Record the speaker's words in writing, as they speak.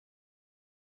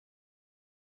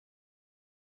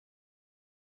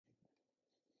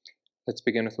Let's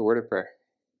begin with a word of prayer.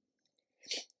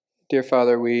 Dear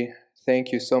Father, we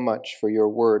thank you so much for your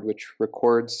word, which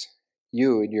records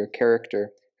you and your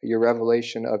character, your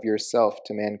revelation of yourself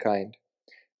to mankind.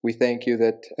 We thank you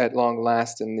that at long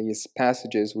last in these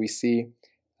passages we see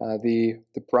the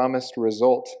promised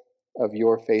result of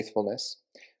your faithfulness.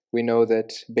 We know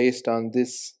that based on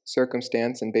this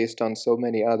circumstance and based on so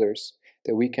many others,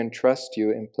 that we can trust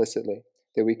you implicitly,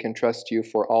 that we can trust you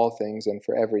for all things and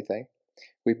for everything.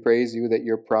 We praise you that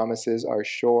your promises are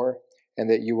sure and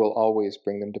that you will always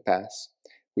bring them to pass.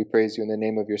 We praise you in the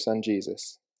name of your Son,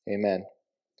 Jesus. Amen.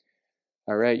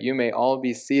 All right, you may all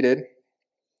be seated.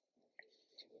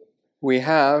 We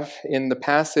have in the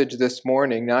passage this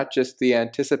morning not just the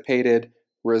anticipated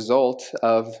result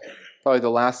of probably the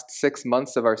last 6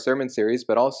 months of our sermon series,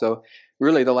 but also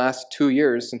really the last 2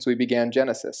 years since we began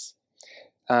Genesis.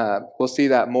 We'll see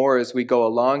that more as we go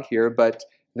along here, but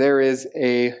there is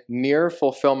a near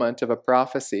fulfillment of a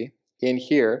prophecy in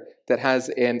here that has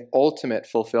an ultimate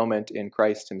fulfillment in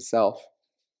Christ himself.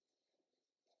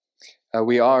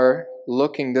 We are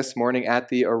looking this morning at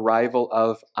the arrival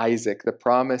of Isaac, the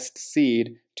promised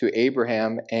seed to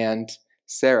Abraham and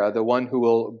Sarah, the one who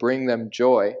will bring them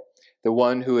joy, the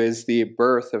one who is the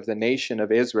birth of the nation of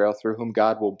Israel through whom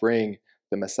God will bring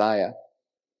the Messiah.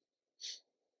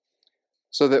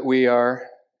 So that we are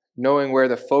knowing where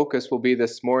the focus will be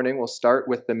this morning, we'll start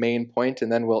with the main point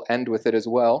and then we'll end with it as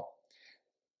well.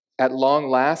 At long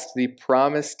last, the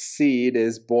promised seed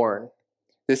is born.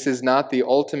 This is not the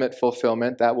ultimate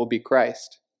fulfillment, that will be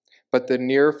Christ, but the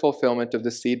near fulfillment of the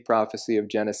seed prophecy of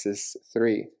Genesis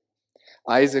 3.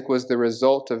 Isaac was the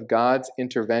result of God's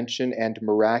intervention and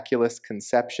miraculous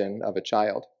conception of a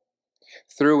child,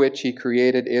 through which he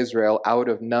created Israel out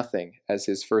of nothing as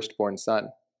his firstborn son.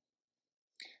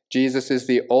 Jesus is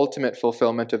the ultimate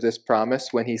fulfillment of this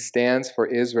promise when he stands for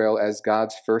Israel as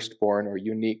God's firstborn or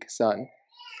unique son.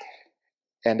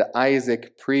 And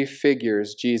Isaac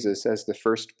prefigures Jesus as the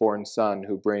firstborn son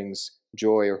who brings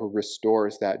joy or who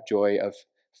restores that joy of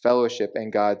fellowship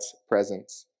and God's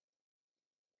presence.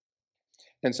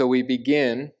 And so we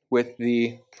begin with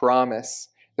the promise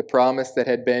that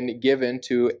had been given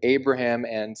to Abraham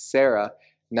and Sarah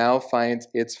now finds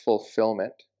its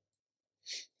fulfillment.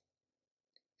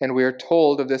 And we are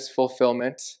told of this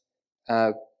fulfillment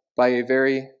by a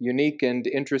very unique and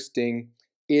interesting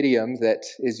idiom that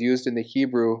is used in the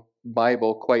Hebrew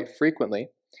Bible quite frequently.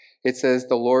 It says,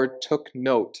 "The Lord took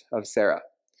note of Sarah."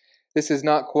 This is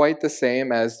not quite the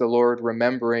same as the Lord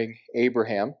remembering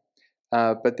Abraham,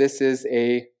 but this is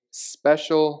a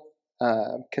special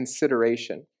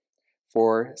consideration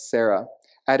for Sarah.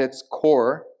 At its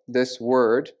core, this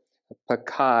word,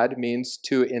 pakad, means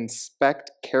to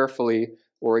inspect carefully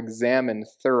or examine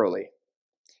thoroughly.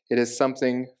 It is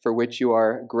something for which you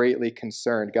are greatly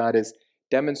concerned. God is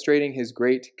demonstrating his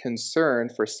great concern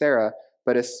for Sarah,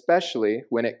 but especially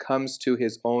when it comes to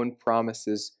his own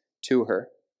promises to her.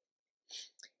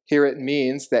 Here it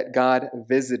means that God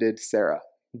visited Sarah,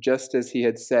 just as he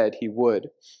had said he would.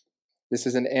 This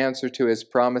is an answer to his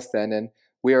promise then, and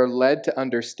we are led to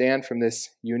understand from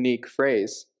this unique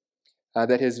phrase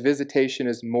that his visitation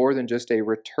is more than just a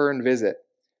return visit,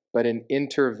 but an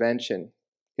intervention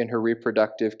in her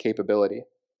reproductive capability.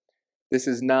 This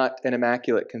is not an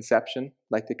immaculate conception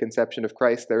like the conception of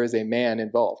Christ. There is a man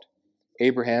involved.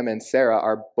 Abraham and Sarah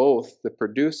are both the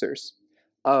producers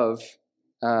of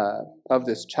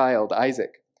this child,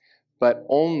 Isaac, but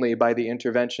only by the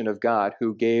intervention of God,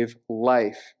 who gave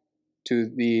life to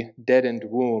the deadened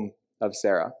womb of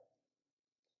Sarah.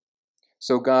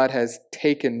 So God has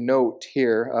taken note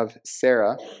here of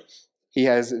Sarah. He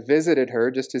has visited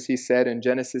her, just as he said in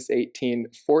Genesis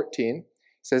 18:14.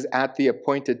 He says, "At the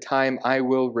appointed time I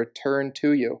will return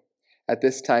to you. At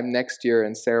this time next year,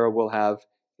 and Sarah will have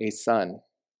a son."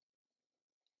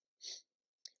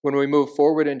 When we move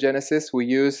forward in Genesis,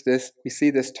 we see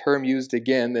this term used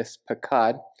again, this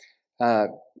pakad,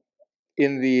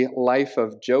 in the life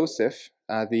of Joseph,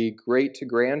 the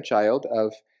great-grandchild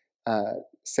of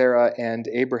Sarah and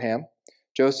Abraham.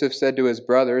 Joseph said to his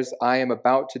brothers, "I am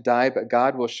about to die, but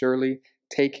God will surely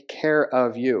take care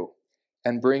of you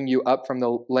and bring you up from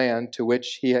the land to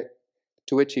which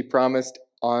he promised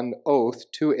on oath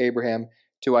to Abraham,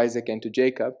 to Isaac, and to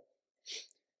Jacob."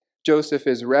 Joseph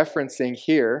is referencing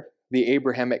here the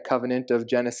Abrahamic covenant of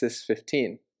Genesis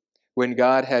 15, when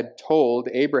God had told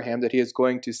Abraham that he is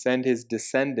going to send his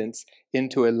descendants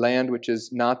into a land which is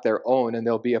not their own, and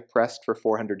they'll be oppressed for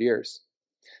 400 years.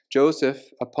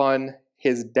 Joseph, upon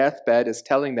his deathbed, is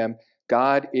telling them,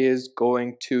 God is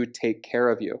going to take care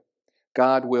of you.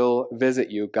 God will visit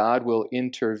you. God will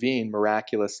intervene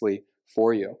miraculously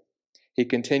for you. He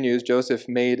continues, Joseph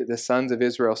made the sons of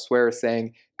Israel swear,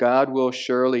 saying, God will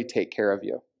surely take care of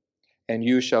you, and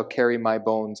you shall carry my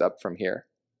bones up from here.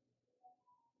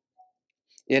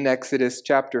 In Exodus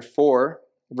chapter 4,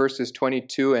 verses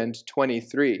 22 and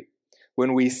 23,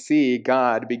 when we see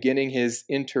God beginning his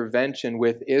intervention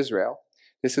with Israel,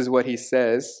 this is what he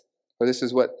says, or this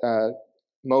is what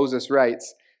Moses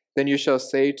writes, Then you shall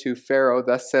say to Pharaoh,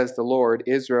 Thus says the Lord,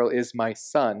 Israel is my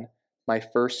son, my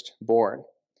firstborn.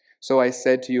 So I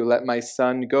said to you, Let my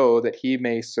son go, that he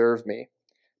may serve me.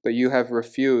 But you have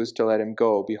refused to let him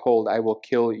go. Behold, I will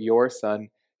kill your son,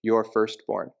 your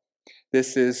firstborn.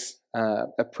 This is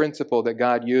a principle that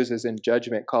God uses in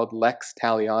judgment called lex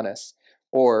talionis,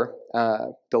 or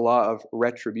the law of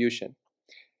retribution.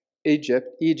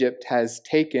 Egypt has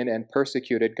taken and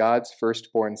persecuted God's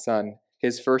firstborn son,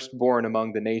 his firstborn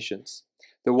among the nations,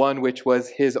 the one which was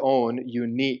his own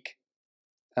unique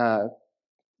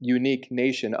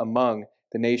nation among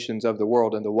the nations of the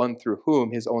world, and the one through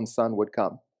whom his own son would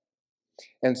come.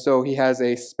 And so he has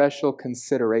a special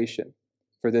consideration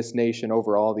for this nation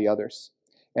over all the others.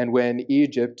 And when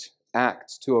Egypt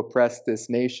acts to oppress this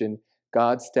nation,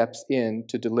 God steps in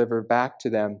to deliver back to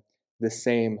them the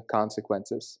same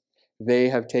consequences. They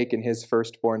have taken his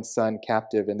firstborn son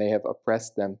captive, and they have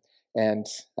oppressed them and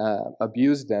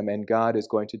abused them, and God is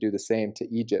going to do the same to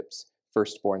Egypt's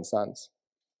firstborn sons.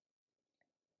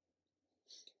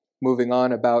 Moving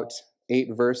on about 8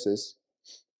 verses,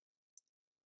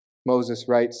 Moses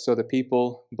writes, So the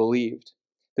people believed.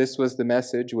 This was the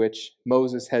message which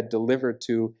Moses had delivered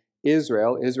to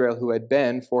Israel who had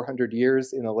been 400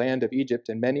 years in the land of Egypt,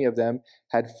 and many of them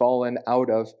had fallen out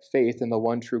of faith in the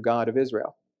one true God of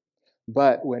Israel.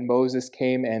 But when Moses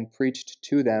came and preached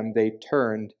to them, they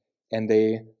turned and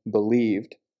they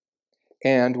believed.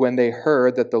 And when they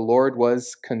heard that the Lord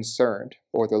was concerned,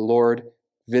 or the Lord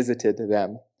visited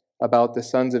them about the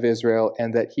sons of Israel,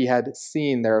 and that he had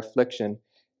seen their affliction,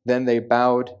 then they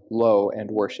bowed low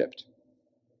and worshipped.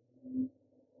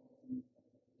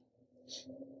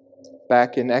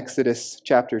 Back in Exodus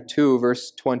chapter 2,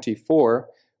 verse 24,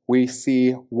 we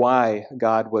see why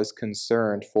God was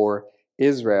concerned for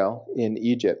Israel in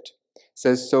Egypt. It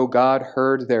says, So God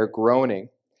heard their groaning,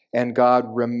 and God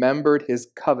remembered his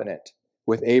covenant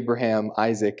with Abraham,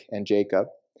 Isaac, and Jacob.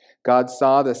 God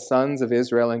saw the sons of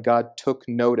Israel, and God took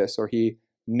notice, or he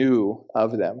knew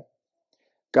of them.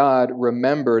 God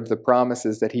remembered the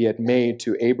promises that he had made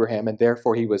to Abraham, and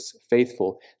therefore he was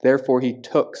faithful. Therefore he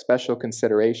took special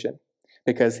consideration,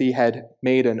 because he had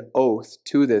made an oath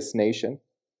to this nation,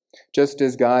 just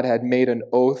as God had made an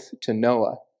oath to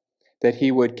Noah, that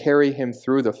he would carry him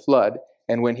through the flood,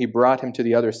 and when he brought him to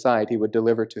the other side, he would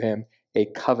deliver to him a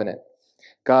covenant.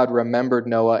 God remembered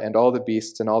Noah and all the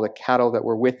beasts and all the cattle that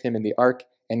were with him in the ark,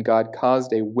 and God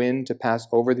caused a wind to pass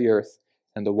over the earth,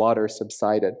 and the water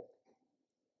subsided.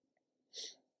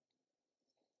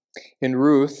 In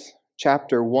Ruth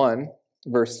chapter 1,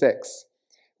 verse 6,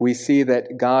 we see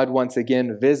that God once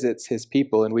again visits his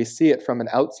people, and we see it from an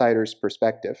outsider's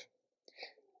perspective.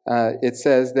 It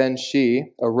says, Then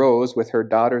she arose with her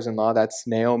daughters-in-law, that's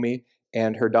Naomi,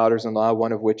 and her daughters-in-law,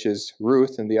 one of which is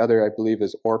Ruth, and the other, I believe,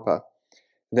 is Orpah.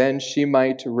 Then she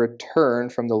might return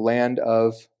from the land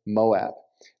of Moab.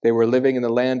 They were living in the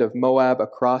land of Moab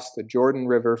across the Jordan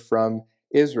River from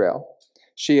Israel.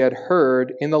 She had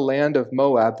heard in the land of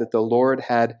Moab that the Lord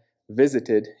had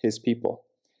visited his people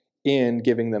in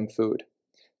giving them food.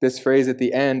 This phrase at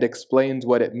the end explains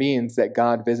what it means that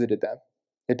God visited them.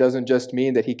 It doesn't just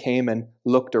mean that he came and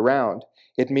looked around.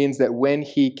 It means that when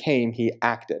he came, he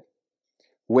acted.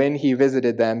 When he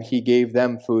visited them, he gave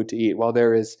them food to eat. While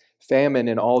there is famine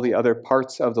in all the other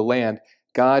parts of the land,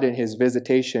 God in his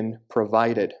visitation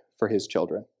provided for his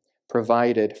children,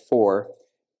 provided for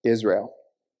Israel.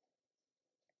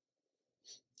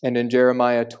 And in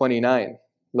Jeremiah 29,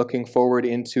 looking forward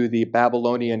into the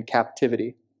Babylonian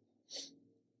captivity,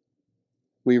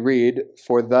 we read,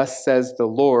 For thus says the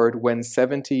Lord, when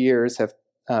 70 years have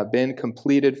been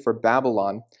completed for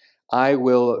Babylon, I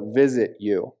will visit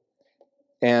you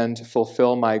and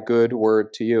fulfill my good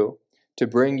word to you, to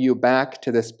bring you back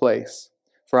to this place.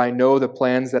 For I know the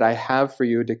plans that I have for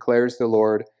you, declares the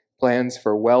Lord, plans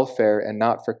for welfare and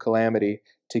not for calamity,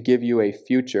 to give you a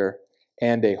future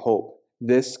and a hope.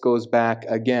 This goes back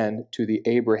again to the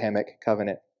Abrahamic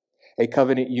covenant, a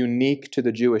covenant unique to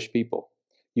the Jewish people,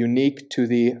 unique to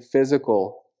the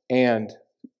physical and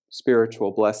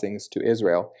spiritual blessings to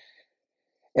Israel.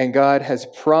 And God has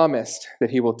promised that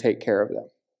he will take care of them.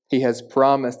 He has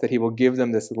promised that he will give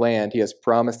them this land. He has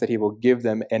promised that he will give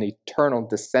them an eternal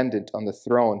descendant on the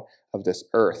throne of this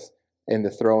earth, in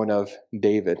the throne of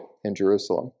David in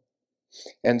Jerusalem.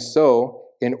 And so,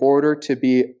 in order to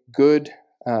be good,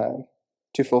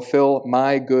 to fulfill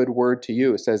my good word to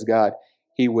you, says God,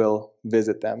 he will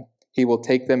visit them. He will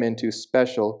take them into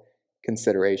special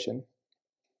consideration.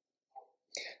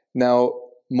 Now,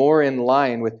 more in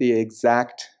line with the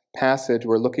exact passage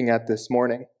we're looking at this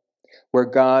morning, where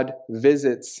God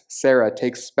visits Sarah,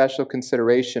 takes special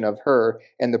consideration of her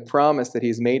and the promise that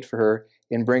he's made for her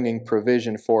in bringing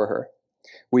provision for her.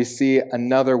 We see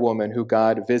another woman who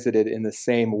God visited in the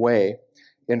same way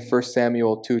in 1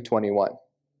 Samuel 2:21. It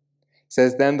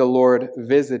says, "Then the Lord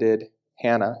visited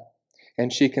Hannah,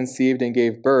 and she conceived and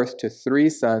gave birth to 3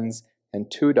 sons and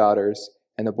 2 daughters,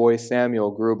 and the boy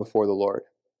Samuel grew before the Lord."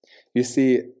 You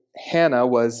see, Hannah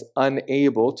was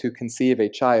unable to conceive a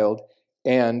child,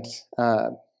 and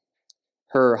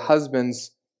her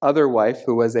husband's other wife,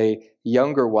 who was a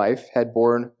younger wife, had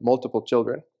borne multiple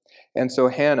children. And so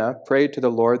Hannah prayed to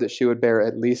the Lord that she would bear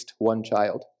at least one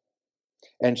child.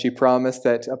 And she promised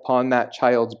that upon that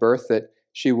child's birth that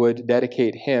she would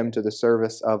dedicate him to the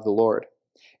service of the Lord.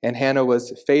 And Hannah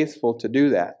was faithful to do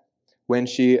that. When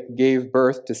she gave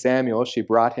birth to Samuel, she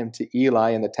brought him to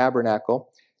Eli in the tabernacle,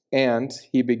 and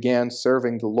he began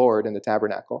serving the Lord in the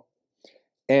tabernacle.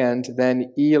 And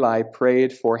then Eli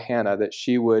prayed for Hannah that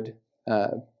she would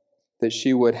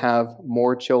have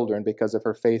more children because of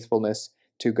her faithfulness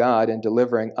to God in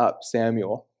delivering up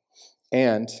Samuel.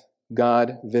 And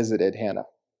God visited Hannah.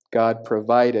 God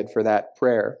provided for that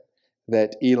prayer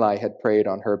that Eli had prayed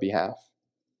on her behalf.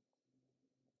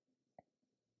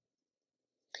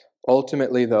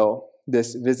 Ultimately, though,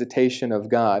 this visitation of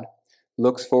God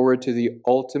looks forward to the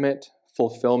ultimate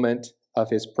fulfillment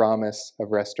of his promise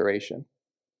of restoration.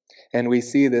 And we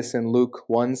see this in Luke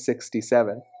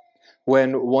 1:67,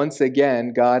 when once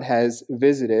again God has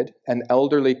visited an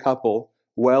elderly couple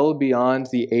well beyond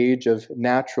the age of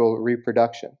natural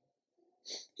reproduction.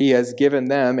 He has given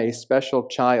them a special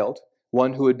child,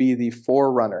 one who would be the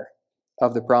forerunner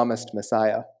of the promised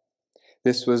Messiah.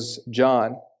 This was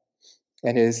John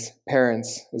and his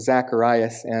parents,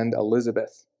 Zacharias and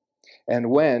Elizabeth. And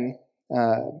when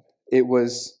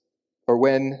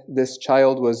this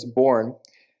child was born,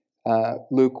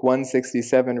 Luke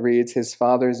 1:67 reads, "His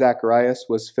father Zacharias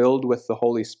was filled with the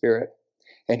Holy Spirit,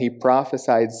 and he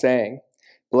prophesied, saying,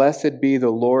 'Blessed be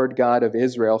the Lord God of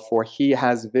Israel, for he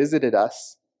has visited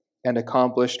us and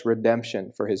accomplished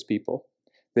redemption for his people.'"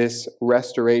 This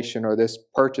restoration, or this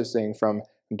purchasing from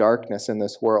darkness in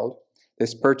this world,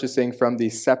 this purchasing from the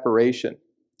separation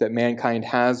that mankind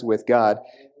has with God,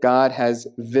 God has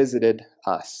visited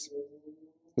us,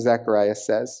 Zacharias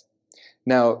says.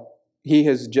 Now, he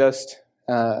has just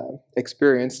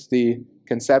experienced the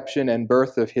conception and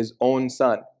birth of his own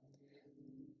son,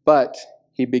 but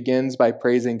he begins by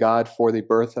praising God for the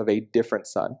birth of a different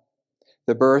son,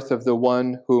 the birth of the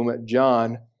one whom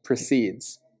John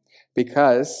precedes,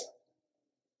 because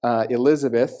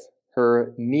Elizabeth,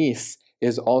 her niece,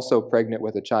 is also pregnant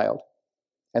with a child.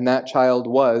 And that child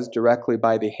was, directly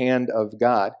by the hand of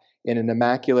God, in an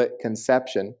immaculate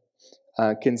conception,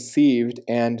 conceived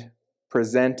and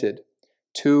presented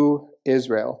to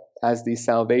Israel as the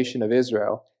salvation of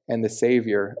Israel and the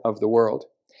Savior of the world.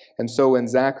 And so when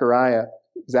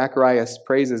Zacharias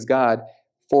praises God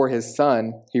for his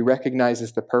son, he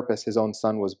recognizes the purpose his own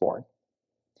son was born,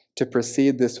 to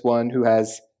precede this one who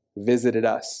has visited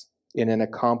us in an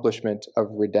accomplishment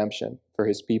of redemption for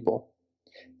his people.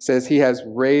 It says he has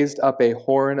raised up a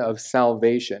horn of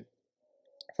salvation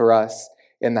for us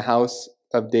in the house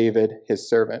of David, his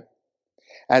servant,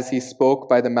 as he spoke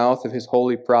by the mouth of his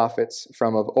holy prophets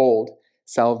from of old,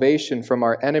 salvation from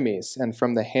our enemies and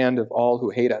from the hand of all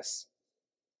who hate us,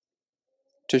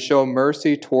 to show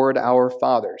mercy toward our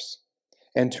fathers,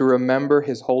 and to remember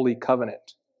his holy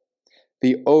covenant,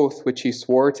 the oath which he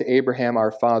swore to Abraham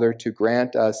our father, to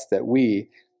grant us that we,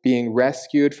 being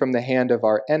rescued from the hand of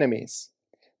our enemies,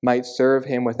 might serve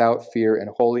him without fear in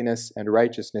holiness and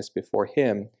righteousness before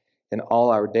him in all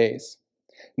our days.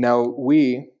 Now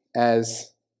we,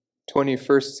 as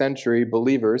 21st century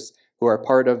believers who are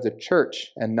part of the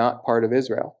church and not part of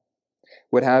Israel,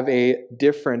 would have a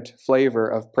different flavor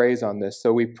of praise on this.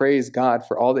 So we praise God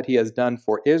for all that he has done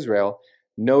for Israel.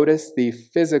 Notice the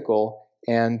physical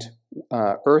and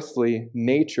earthly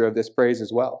nature of this praise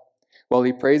as well. While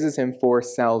he praises him for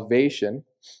salvation,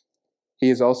 he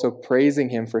is also praising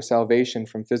him for salvation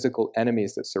from physical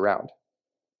enemies that surround.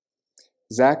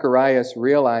 Zacharias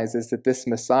realizes that this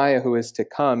Messiah who is to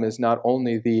come is not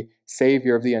only the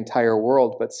Savior of the entire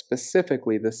world, but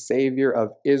specifically the Savior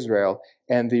of Israel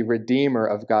and the Redeemer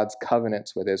of God's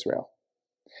covenants with Israel.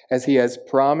 As he has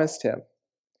promised him,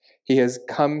 He has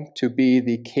come to be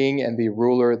the king and the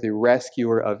ruler, the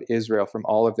rescuer of Israel from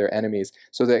all of their enemies,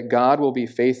 so that God will be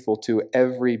faithful to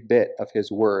every bit of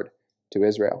his word to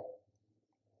Israel.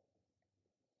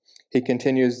 He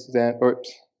continues then, or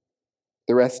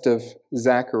the rest of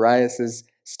Zacharias'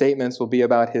 statements will be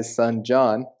about his son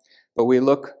John, but we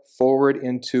look forward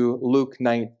into Luke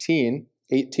 19,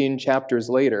 18 chapters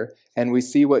later, and we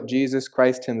see what Jesus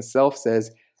Christ himself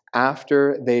says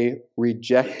after they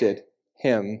rejected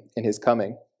him in his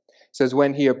coming. It says,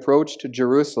 when he approached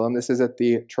Jerusalem, this is at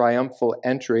the triumphal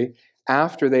entry,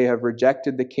 after they have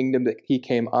rejected the kingdom that he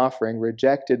came offering,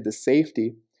 rejected the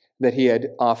safety that he had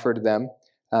offered them,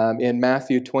 in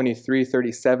Matthew 23,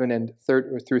 37 and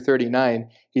through 39,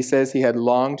 he says he had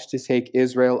longed to take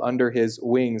Israel under his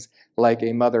wings like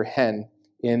a mother hen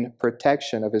in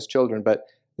protection of his children. But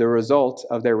the result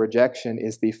of their rejection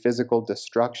is the physical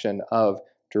destruction of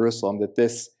Jerusalem, that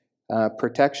this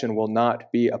protection will not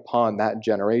be upon that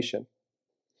generation.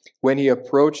 When he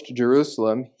approached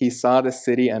Jerusalem, he saw the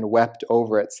city and wept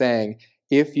over it, saying,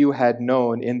 "If you had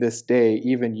known in this day,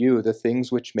 even you, the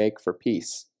things which make for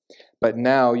peace. But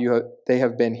now they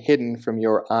have been hidden from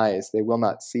your eyes. They will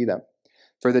not see them.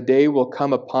 For the day will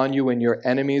come upon you when your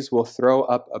enemies will throw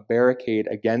up a barricade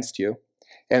against you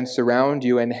and surround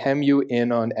you and hem you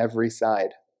in on every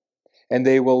side. And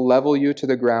they will level you to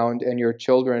the ground and your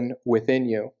children within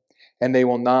you. And they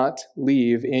will not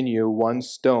leave in you one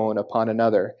stone upon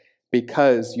another,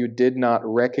 because you did not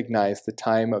recognize the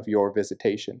time of your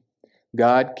visitation."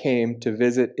 God came to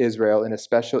visit Israel in a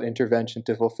special intervention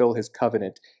to fulfill his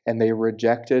covenant, and they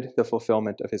rejected the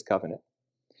fulfillment of his covenant.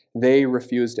 They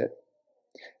refused it.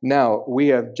 Now, we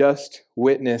have just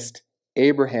witnessed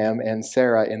Abraham and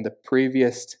Sarah in the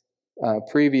previous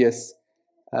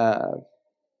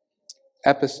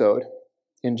episode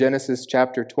in Genesis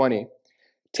chapter 20,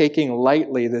 taking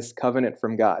lightly this covenant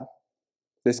from God,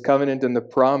 this covenant and the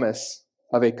promise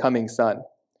of a coming son,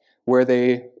 where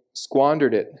they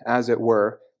squandered it, as it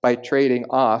were, by trading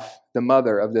off the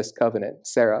mother of this covenant,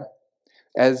 Sarah,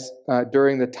 as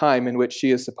during the time in which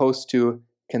she is supposed to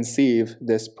conceive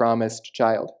this promised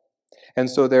child. And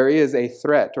so there is a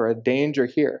threat or a danger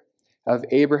here of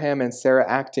Abraham and Sarah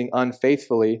acting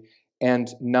unfaithfully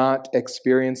and not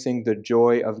experiencing the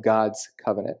joy of God's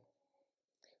covenant.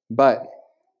 But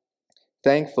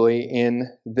thankfully,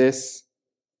 in this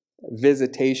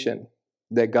visitation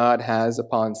that God has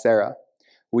upon Sarah,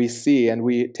 we see and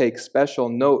we take special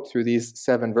note through these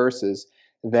 7 verses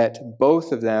that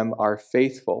both of them are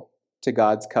faithful to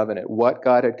God's covenant. What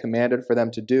God had commanded for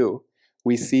them to do,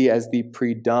 we see as the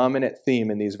predominant theme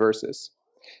in these verses.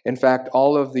 In fact,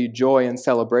 all of the joy and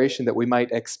celebration that we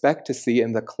might expect to see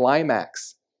in the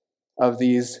climax of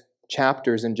these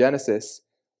chapters in Genesis,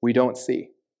 we don't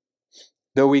see.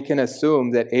 Though we can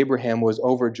assume that Abraham was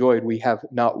overjoyed, we have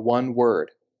not one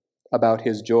word about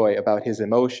his joy, about his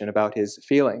emotion, about his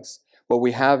feelings. What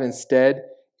we have instead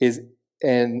is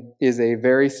a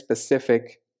very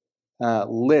specific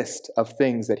list of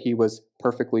things that he was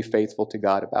perfectly faithful to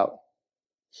God about.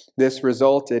 This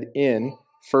resulted in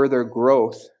further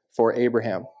growth for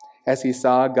Abraham as he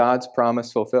saw God's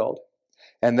promise fulfilled.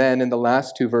 And then in the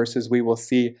last 2 verses, we will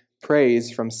see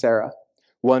praise from Sarah,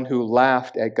 one who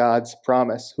laughed at God's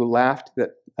promise, who laughed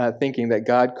thinking that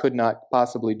God could not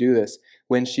possibly do this.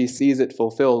 When she sees it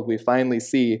fulfilled, we finally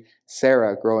see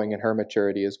Sarah growing in her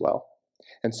maturity as well.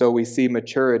 And so we see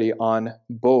maturity on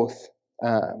both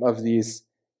of these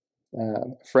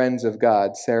friends of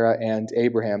God, Sarah and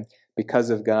Abraham, because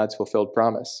of God's fulfilled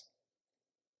promise.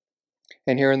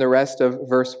 And here in the rest of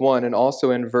verse 1 and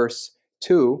also in verse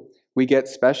 2, we get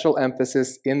special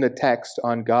emphasis in the text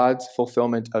on God's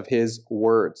fulfillment of his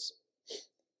words. It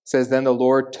says, "Then the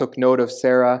Lord took note of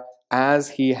Sarah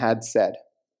as he had said.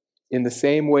 In the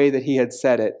same way that he had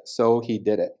said it, so he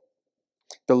did it."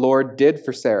 The Lord did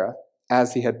for Sarah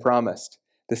as he had promised.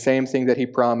 The same thing that he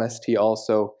promised, he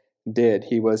also did.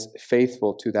 He was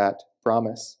faithful to that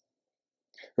promise.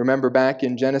 Remember back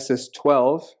in Genesis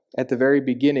 12, at the very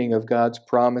beginning of God's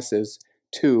promises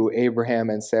to Abraham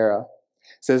and Sarah,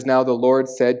 it says, "Now the Lord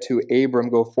said to Abram,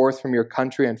 go forth from your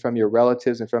country and from your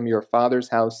relatives and from your father's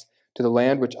house to the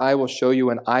land which I will show you,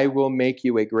 and I will make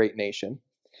you a great nation."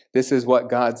 This is what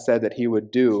God said that he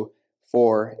would do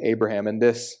for Abraham. And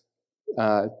this,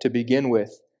 to begin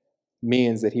with,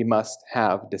 means that he must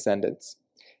have descendants.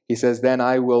 He says, "Then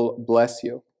I will bless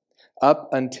you." Up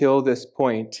until this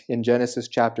point in Genesis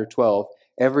chapter 12,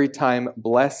 every time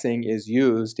blessing is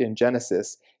used in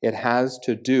Genesis, it has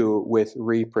to do with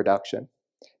reproduction.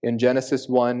 In Genesis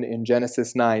 1, in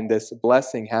Genesis 9, this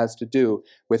blessing has to do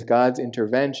with God's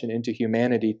intervention into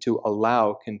humanity to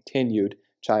allow continued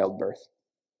childbirth.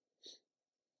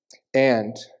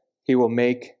 and he will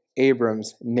make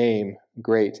Abram's name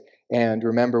great. And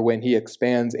remember, when he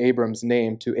expands Abram's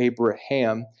name to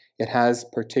Abraham, it has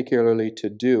particularly to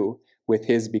do with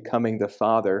his becoming the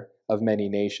father of many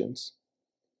nations.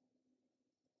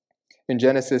 In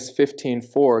Genesis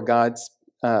 15:4, God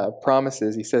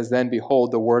promises, he says, "Then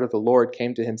behold, the word of the Lord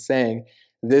came to him, saying,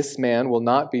 This man will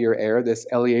not be your heir, this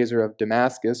Eliezer of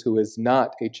Damascus, who is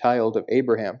not a child of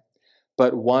Abraham,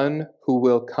 but one who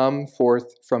will come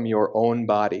forth from your own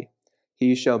body.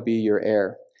 He shall be your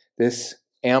heir." This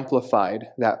amplified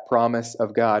that promise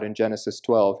of God in Genesis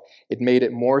 12. It made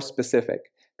it more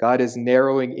specific. God is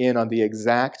narrowing in on the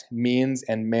exact means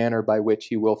and manner by which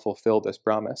he will fulfill this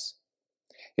promise.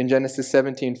 In Genesis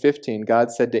 17:15,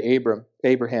 God said to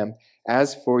Abraham,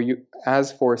 as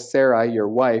for Sarai, your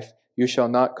wife, you shall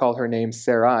not call her name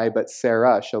Sarai, but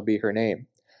Sarah shall be her name.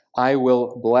 I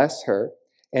will bless her,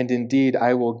 and indeed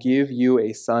I will give you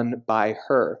a son by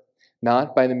her,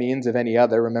 not by the means of any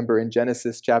other." Remember in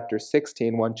Genesis chapter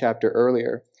 16, one chapter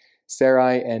earlier,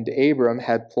 Sarai and Abram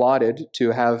had plotted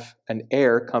to have an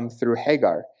heir come through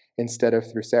Hagar instead of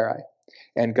through Sarai.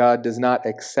 And God does not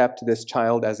accept this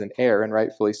child as an heir, and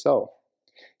rightfully so.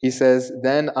 He says,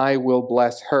 "Then I will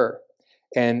bless her,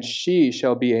 and she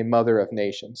shall be a mother of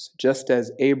nations." Just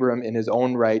as Abram in his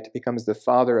own right becomes the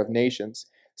father of nations,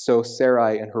 so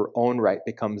Sarai in her own right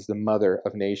becomes the mother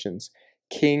of nations.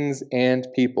 Kings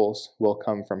and peoples will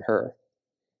come from her.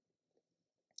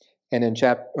 And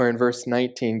in verse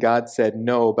 19, God said,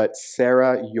 "No, but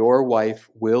Sarah, your wife,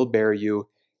 will bear you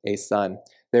a son."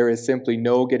 There is simply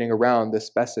no getting around the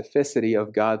specificity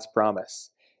of God's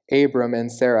promise. Abram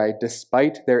and Sarai,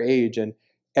 despite their age, and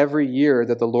every year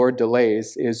that the Lord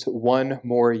delays is one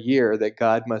more year that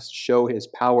God must show his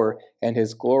power and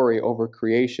his glory over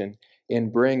creation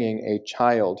in bringing a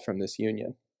child from this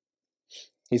union.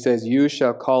 He says, "You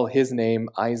shall call his name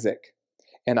Isaac,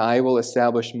 and I will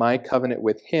establish my covenant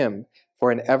with him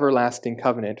for an everlasting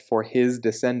covenant for his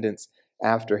descendants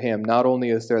after him." Not only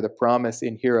is there the promise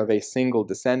in here of a single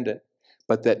descendant,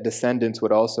 but that descendants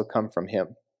would also come from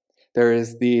him. There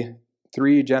is the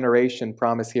 3-generation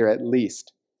promise here at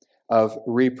least of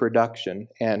reproduction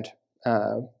and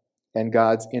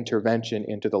God's intervention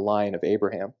into the line of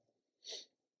Abraham.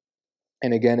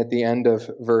 And again, at the end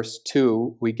of verse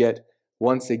 2, we get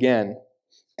once again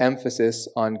emphasis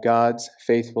on God's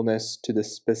faithfulness to the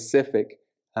specific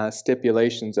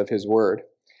stipulations of his word.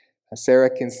 Sarah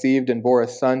conceived and bore a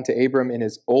son to Abram in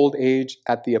his old age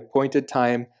at the appointed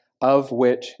time of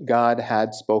which God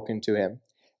had spoken to him.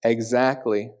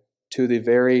 Exactly to the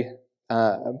very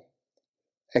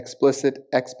explicit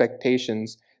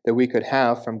expectations that we could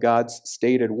have from God's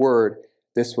stated word,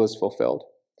 this was fulfilled.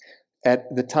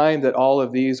 At the time that all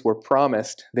of these were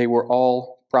promised, they were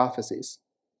all prophecies.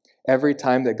 Every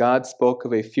time that God spoke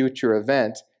of a future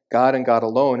event, God and God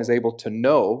alone is able to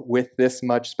know with this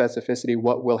much specificity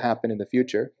what will happen in the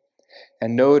future.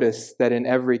 And notice that in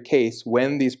every case,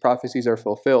 when these prophecies are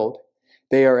fulfilled,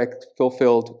 they are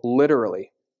fulfilled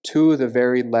literally to the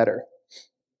very letter.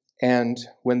 And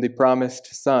when the promised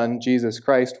Son, Jesus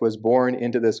Christ, was born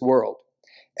into this world,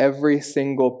 every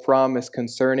single promise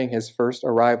concerning his first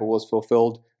arrival was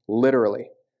fulfilled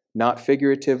literally, not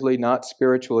figuratively, not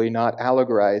spiritually, not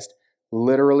allegorized,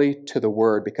 literally to the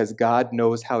word, because God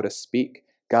knows how to speak.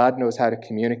 God knows how to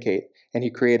communicate, and he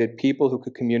created people who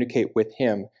could communicate with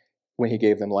him when he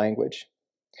gave them language.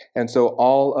 And so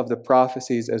all of the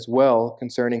prophecies as well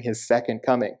concerning his second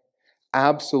coming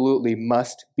absolutely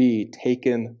must be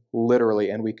taken literally,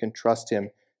 and we can trust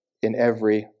him in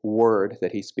every word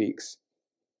that he speaks.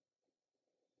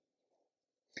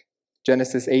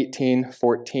 Genesis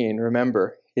 18:14,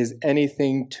 remember, is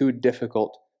anything too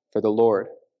difficult for the Lord?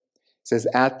 It says,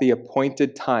 "At the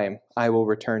appointed time I will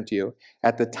return to you,"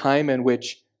 at the time in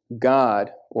which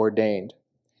God ordained.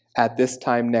 At this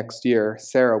time next year,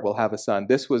 Sarah will have a son.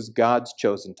 This was God's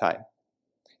chosen time.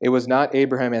 It was not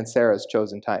Abraham and Sarah's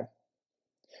chosen time.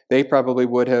 They probably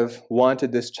would have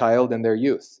wanted this child in their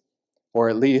youth, or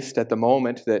at least at the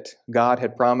moment that God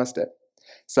had promised it.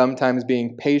 Sometimes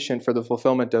being patient for the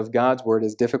fulfillment of God's word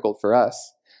is difficult for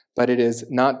us, but it is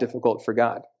not difficult for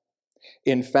God.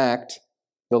 In fact,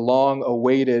 the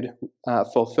long-awaited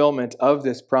fulfillment of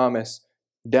this promise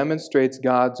demonstrates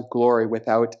God's glory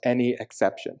without any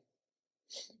exception.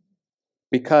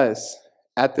 Because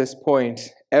at this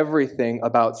point, everything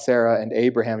about Sarah and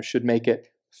Abraham should make it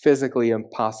physically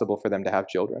impossible for them to have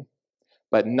children.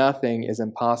 But nothing is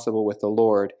impossible with the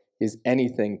Lord. Is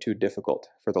anything too difficult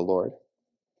for the Lord?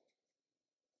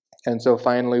 And so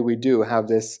finally, we do have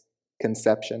this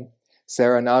conception.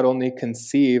 Sarah not only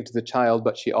conceived the child,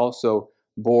 but she also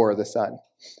bore the son.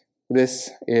 This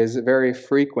is very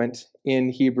frequent in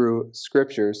Hebrew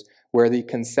scriptures, where the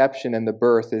conception and the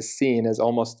birth is seen as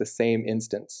almost the same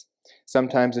instance.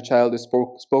 Sometimes a child is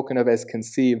spoken of as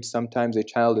conceived, sometimes a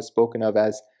child is spoken of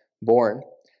as born.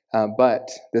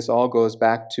 But this all goes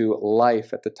back to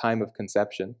life at the time of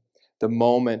conception. The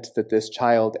moment that this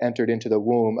child entered into the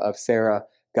womb of Sarah,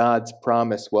 God's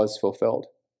promise was fulfilled.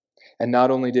 And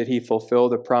not only did he fulfill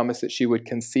the promise that she would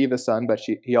conceive a son, but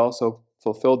he also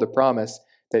fulfilled the promise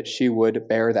that she would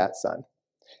bear that son.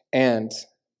 And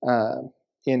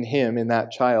in him, in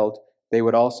that child, they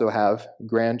would also have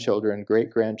grandchildren,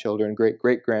 great-grandchildren,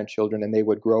 great-great-grandchildren, and they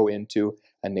would grow into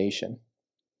a nation.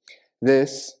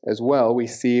 This, as well, we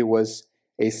see was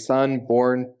a son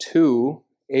born to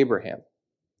Abraham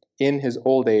in his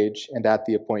old age and at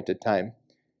the appointed time.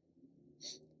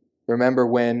 Remember,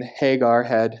 when Hagar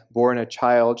had borne a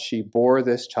child, she bore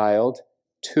this child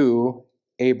to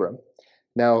Abram.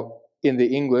 Now, in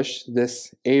the English,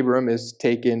 this Abram is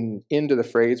taken into the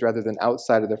phrase rather than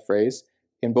outside of the phrase.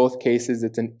 In both cases,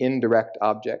 it's an indirect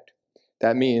object.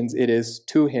 That means it is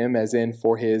to him, as in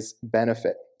for his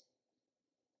benefit.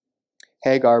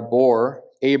 Hagar bore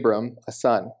Abram a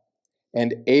son,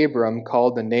 and Abram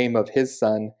called the name of his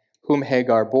son, whom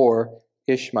Hagar bore,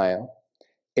 Ishmael.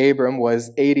 Abram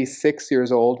was 86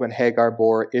 years old when Hagar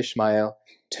bore Ishmael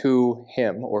to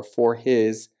him, or for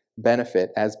his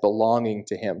benefit, as belonging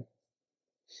to him.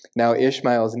 Now,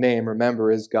 Ishmael's name,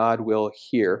 remember, is God will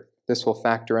hear. This will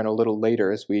factor in a little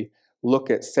later as we look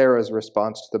at Sarah's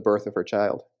response to the birth of her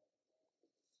child.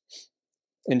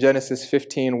 In Genesis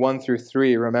 15,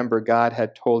 1-3, remember, God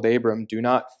had told Abram, "Do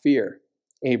not fear,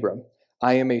 Abram.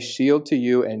 I am a shield to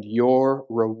you, and your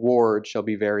reward shall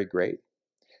be very great."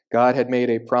 God had made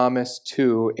a promise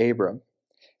to Abram.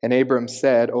 And Abram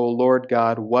said, "O Lord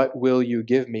God, what will you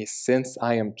give me since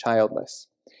I am childless?"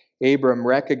 Abram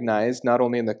recognized, not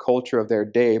only in the culture of their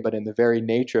day, but in the very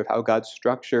nature of how God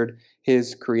structured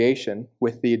his creation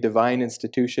with the divine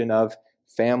institution of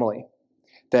family,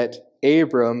 that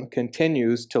Abram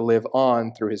continues to live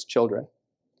on through his children,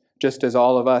 just as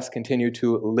all of us continue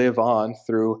to live on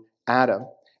through Adam.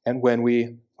 And when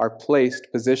we are placed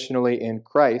positionally in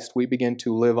Christ, we begin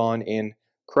to live on in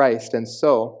Christ. And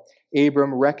so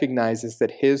Abram recognizes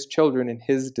that his children and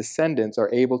his descendants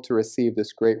are able to receive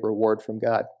this great reward from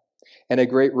God. And a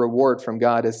great reward from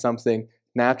God is something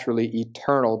naturally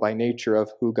eternal by nature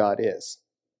of who God is.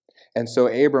 And so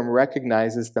Abram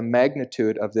recognizes the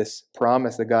magnitude of this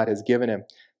promise that God has given him,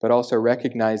 but also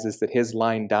recognizes that his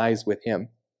line dies with him,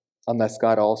 unless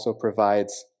God also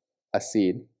provides a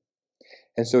seed.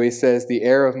 And so he says, "The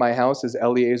heir of my house is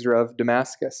Eliezer of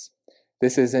Damascus."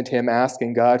 This isn't him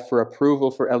asking God for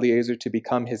approval for Eliezer to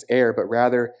become his heir, but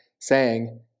rather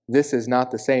saying, this is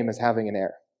not the same as having an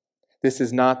heir. This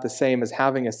is not the same as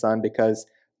having a son, because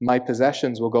my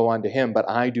possessions will go on to him, but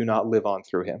I do not live on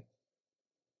through him.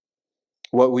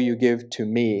 What will you give to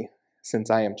me, since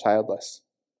I am childless?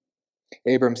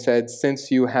 Abram said,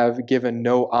 "Since you have given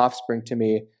no offspring to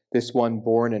me, this one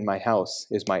born in my house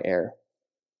is my heir."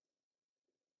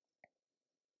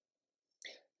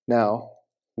 Now,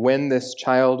 when this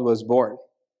child was born,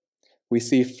 we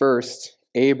see first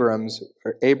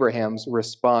Abraham's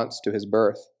response to his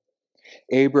birth.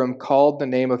 Abram called the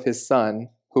name of his son,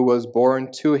 who was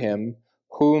born to him,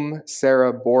 whom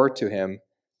Sarah bore to him,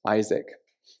 Isaac.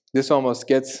 This almost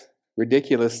gets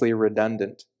ridiculously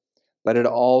redundant, but it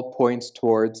all points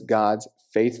towards God's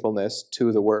faithfulness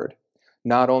to the word.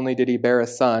 Not only did he bear a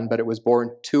son, but it was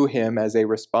born to him as a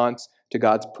response to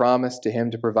God's promise to him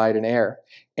to provide an heir.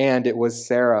 And it was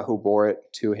Sarah who bore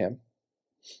it to him.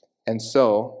 And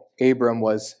so Abram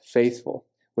was faithful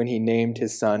when he named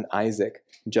his son Isaac,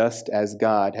 just as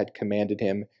God had commanded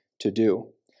him to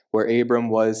do, where Abram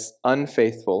was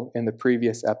unfaithful in the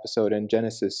previous episode in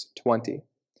Genesis 20.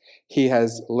 He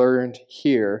has learned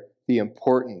here the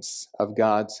importance of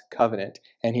God's covenant,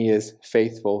 and he is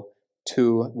faithful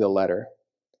to the letter.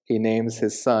 He names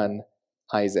his son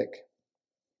Isaac.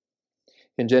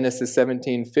 In Genesis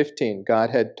 17:15,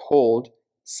 God had told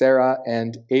Sarah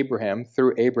and Abraham,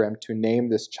 through Abraham, to name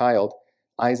this child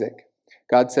Isaac.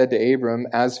 God said to Abram,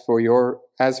 as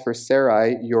for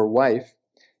Sarai, your wife,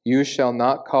 you shall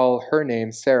not call her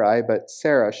name Sarai, but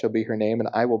Sarah shall be her name, and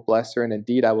I will bless her, and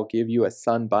indeed I will give you a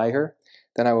son by her.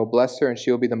 Then I will bless her, and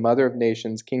she will be the mother of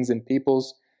nations. Kings and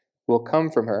peoples will come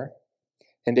from her.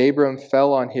 And Abram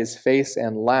fell on his face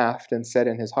and laughed, and said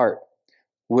in his heart,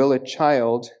 will a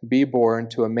child be born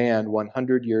to a man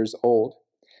 100 years old?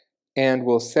 And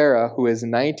will Sarah, who is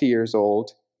 90 years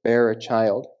old, bear a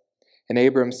child? And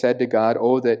Abram said to God,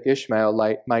 oh, that Ishmael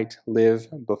might live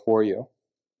before you.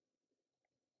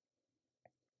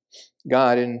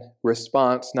 God, in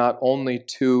response not only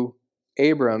to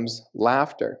Abram's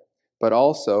laughter, but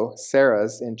also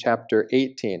Sarah's in chapter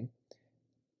 18,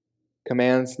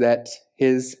 commands that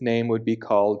his name would be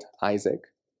called Isaac.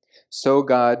 So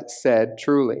God said,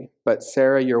 truly, but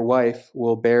Sarah your wife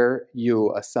will bear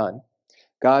you a son.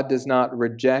 God does not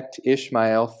reject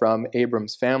Ishmael from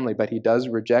Abram's family, but he does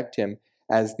reject him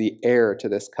as the heir to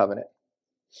this covenant.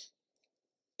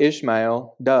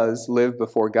 Ishmael does live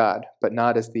before God, but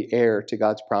not as the heir to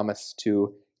God's promise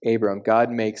to Abram. God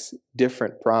makes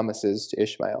different promises to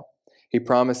Ishmael. He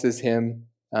promises him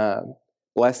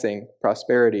blessing,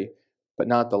 prosperity, but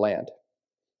not the land,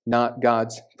 not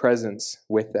God's presence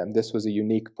with them. This was a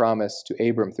unique promise to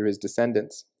Abram through his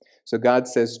descendants. So God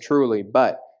says, truly,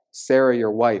 but Sarah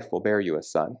your wife will bear you a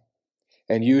son,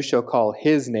 and you shall call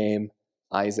his name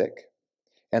Isaac.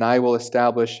 And I will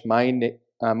establish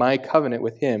my covenant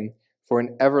with him for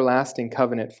an everlasting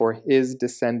covenant for his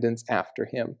descendants after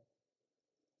him.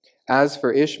 As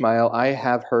for Ishmael, I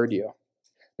have heard you.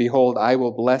 Behold, I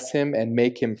will bless him and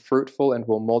make him fruitful and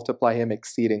will multiply him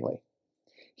exceedingly.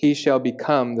 He shall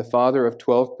become the father of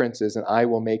 12 princes, and I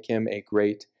will make him a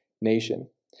great nation.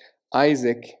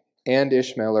 Isaac and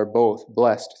Ishmael are both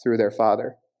blessed through their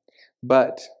father,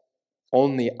 but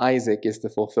only Isaac is the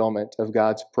fulfillment of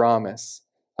God's promise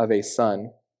of a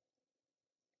son.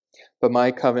 But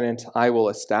my covenant I will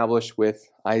establish with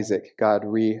Isaac, God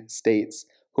restates,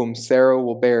 whom Sarah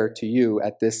will bear to you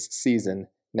at this season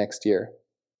next year.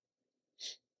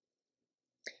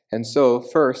 And so,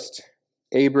 first,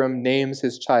 Abram names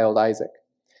his child Isaac.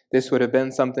 This would have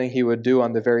been something he would do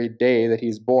on the very day that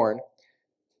he's born.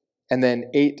 And then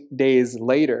 8 days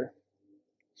later,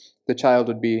 the child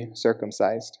would be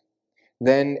circumcised.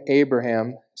 Then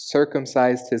Abraham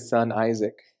circumcised his son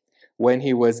Isaac when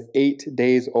he was 8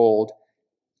 days old,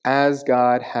 as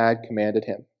God had commanded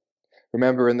him.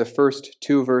 Remember, in the first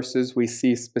 2 verses, we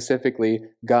see specifically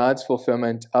God's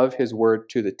fulfillment of his word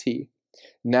to the T.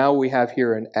 Now we have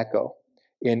here an echo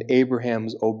in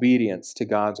Abraham's obedience to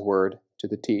God's word to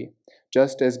the T.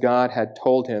 Just as God had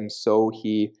told him, so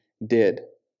he did.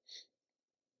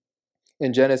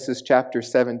 In Genesis chapter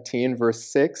 17,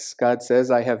 verse 6, God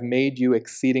says, I have made you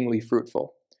exceedingly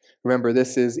fruitful. Remember,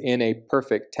 this is in a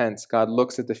perfect tense. God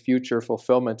looks at the future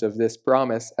fulfillment of this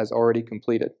promise as already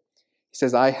completed. He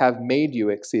says, I have made you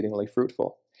exceedingly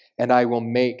fruitful, and I will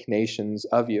make nations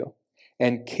of you.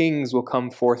 And kings will come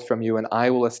forth from you, and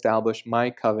I will establish my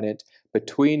covenant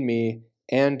between me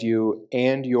and you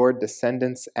and your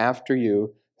descendants after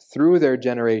you through their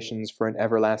generations for an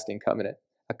everlasting covenant,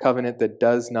 a covenant that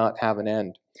does not have an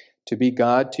end, to be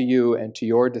God to you and to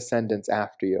your descendants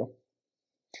after you.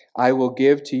 I will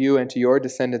give to you and to your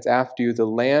descendants after you the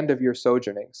land of your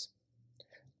sojournings,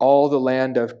 all the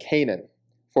land of Canaan,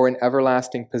 for an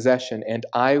everlasting possession, and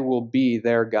I will be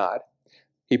their God.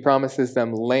 He promises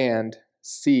them land,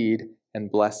 seed,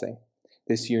 and blessing.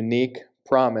 This unique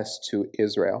promise to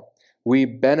Israel. We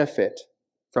benefit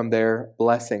from their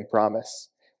blessing promise.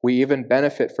 We even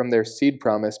benefit from their seed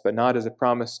promise, but not as a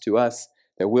promise to us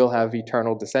that we'll have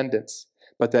eternal descendants,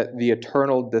 but that the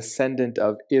eternal descendant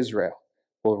of Israel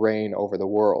will reign over the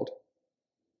world.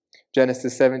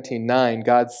 Genesis 17:9,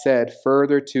 God said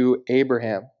further to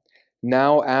Abraham,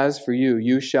 now as for you,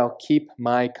 you shall keep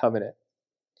my covenant,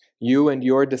 you and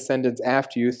your descendants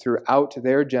after you throughout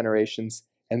their generations,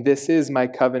 and this is my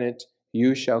covenant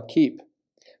you shall keep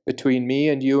between me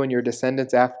and you and your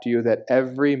descendants after you, that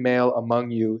every male among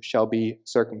you shall be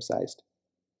circumcised.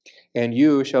 And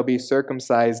you shall be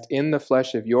circumcised in the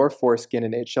flesh of your foreskin,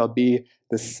 and it shall be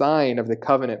the sign of the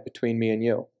covenant between me and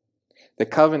you. The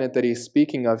covenant that he's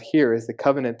speaking of here is the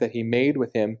covenant that he made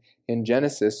with him in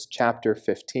Genesis chapter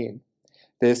 15.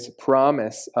 This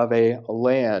promise of a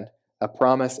land, a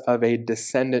promise of a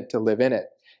descendant to live in it,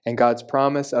 and God's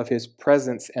promise of his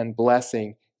presence and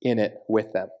blessing in it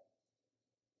with them.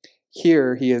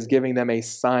 Here he is giving them a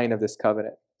sign of this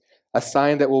covenant, a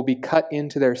sign that will be cut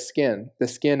into their skin, the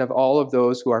skin of all of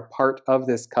those who are part of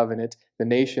this covenant, the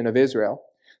nation of Israel,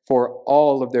 for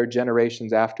all of their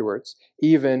generations afterwards,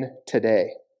 even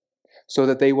today, so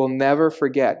that they will never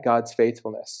forget God's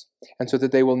faithfulness, and so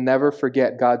that they will never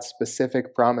forget God's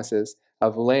specific promises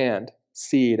of land,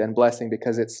 seed, and blessing,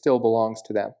 because it still belongs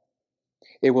to them.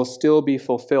 It will still be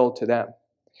fulfilled to them.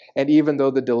 And even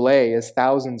though the delay is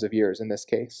thousands of years in this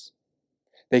case,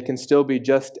 they can still be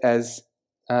just as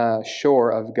sure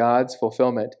of God's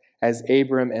fulfillment as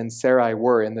Abram and Sarai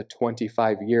were in the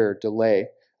 25-year delay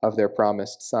of their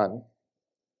promised son.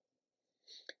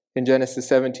 In Genesis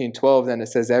 17:12, then it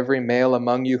says, every male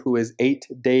among you who is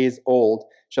 8 days old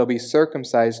shall be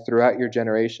circumcised throughout your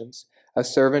generations. A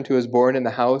servant who is born in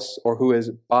the house or who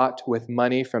is bought with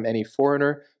money from any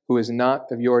foreigner who is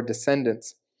not of your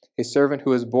descendants. A servant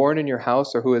who is born in your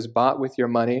house or who is bought with your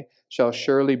money shall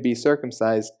surely be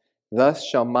circumcised. Thus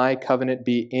shall my covenant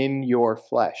be in your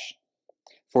flesh,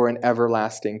 for an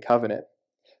everlasting covenant.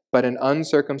 But an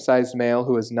uncircumcised male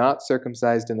who is not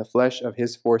circumcised in the flesh of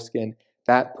his foreskin,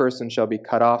 that person shall be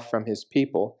cut off from his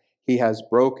people. He has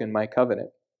broken my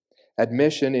covenant.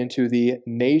 Admission into the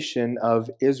nation of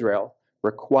Israel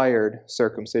required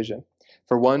circumcision.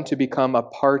 For one to become a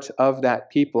part of that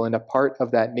people and a part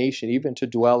of that nation, even to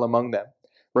dwell among them,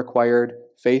 required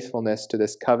faithfulness to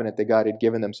this covenant that God had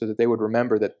given them, so that they would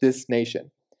remember that this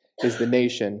nation is the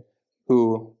nation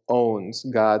who owns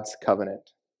God's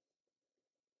covenant.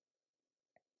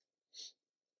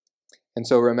 And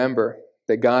so remember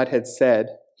that God had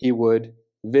said he would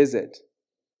visit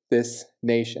this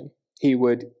nation. He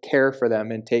would care for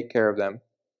them and take care of them.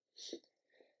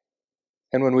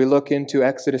 And when we look into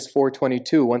Exodus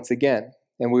 4:22 once again,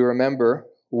 and we remember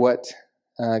what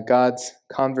God's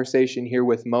conversation here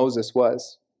with Moses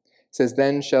was, it says,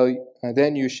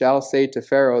 Then you shall say to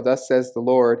Pharaoh, Thus says the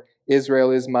Lord,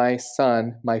 Israel is my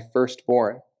son, my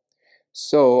firstborn.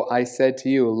 So I said to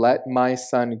you, Let my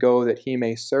son go that he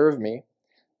may serve me.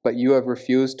 But you have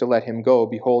refused to let him go.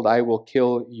 Behold, I will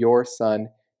kill your son,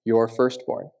 your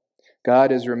firstborn.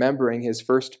 God is remembering his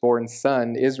firstborn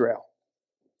son, Israel.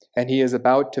 And he is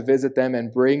about to visit them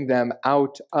and bring them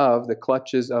out of the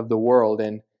clutches of the world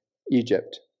in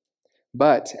Egypt.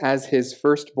 But as his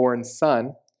firstborn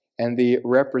son, and the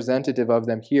representative of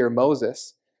them here,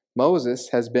 Moses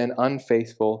has been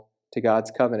unfaithful to God's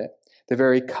covenant, the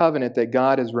very covenant that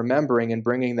God is remembering in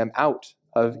bringing them out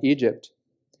of Egypt,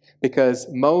 because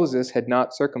Moses had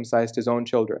not circumcised his own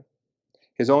children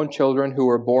who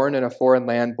were born in a foreign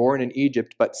land, born in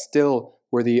Egypt, but still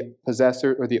were the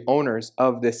possessor or the owners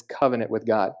of this covenant with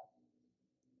God.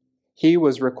 He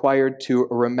was required to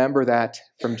remember that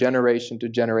from generation to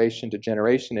generation to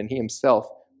generation, and he himself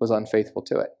was unfaithful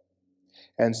to it.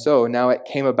 And so now it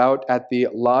came about at the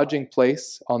lodging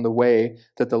place on the way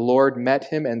that the Lord met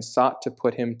him and sought to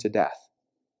put him to death.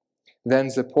 Then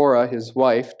Zipporah, his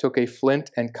wife, took a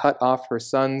flint and cut off her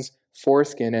son's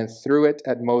foreskin and threw it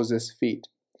at Moses' feet.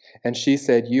 And she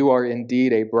said, You are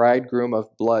indeed a bridegroom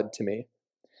of blood to me.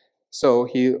 So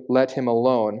he let him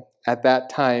alone. At that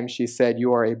time she said,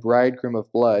 You are a bridegroom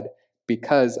of blood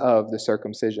because of the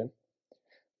circumcision.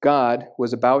 God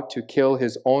was about to kill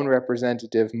his own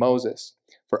representative, Moses,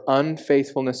 for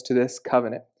unfaithfulness to this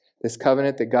covenant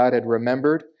that God had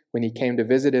remembered when he came to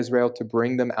visit Israel to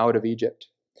bring them out of Egypt.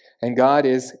 And God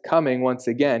is coming once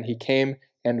again. He came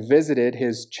and visited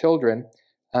his children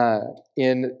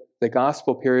in the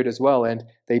gospel period as well, and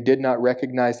they did not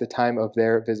recognize the time of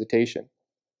their visitation.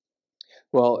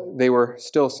 Well, they were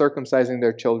still circumcising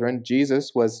their children.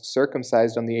 Jesus was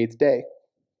circumcised on the 8th day.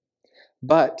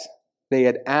 But they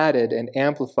had added and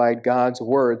amplified God's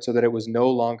word so that it was no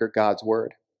longer God's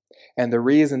word. And the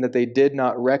reason that they did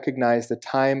not recognize the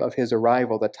time of his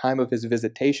arrival, the time of his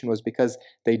visitation, was because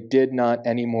they did not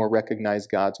anymore recognize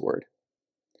God's word.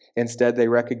 Instead, they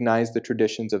recognized the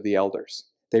traditions of the elders.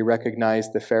 They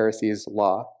recognized the Pharisees'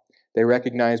 law. They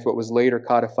recognized what was later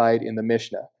codified in the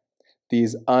Mishnah,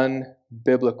 these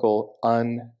unbiblical,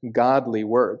 ungodly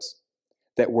words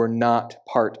that were not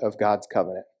part of God's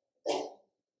covenant.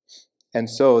 And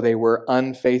so they were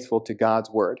unfaithful to God's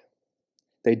word.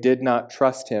 They did not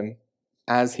trust him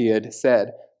as he had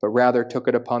said, but rather took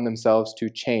it upon themselves to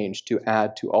change, to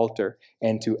add, to alter,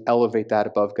 and to elevate that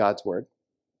above God's word.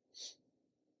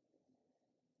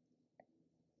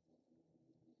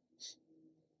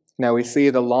 Now we see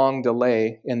the long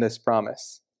delay in this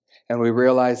promise, and we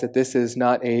realize that this is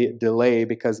not a delay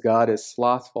because God is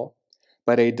slothful,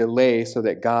 but a delay so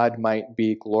that God might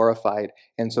be glorified,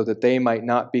 and so that they might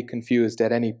not be confused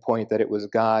at any point that it was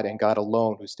God and God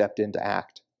alone who stepped in to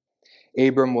act.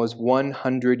 Abram was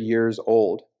 100 years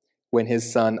old when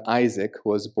his son Isaac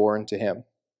was born to him.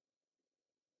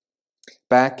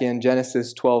 Back in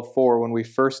Genesis 12:4, when we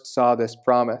first saw this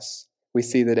promise, we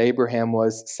see that Abraham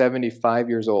was 75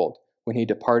 years old when he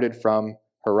departed from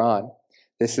Haran.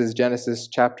 This is Genesis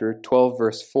chapter 12,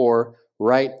 verse 4,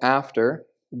 right after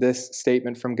this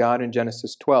statement from God in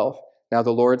Genesis 12. Now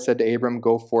the Lord said to Abram,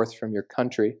 Go forth from your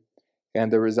country.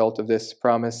 And the result of this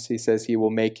promise, he says, he will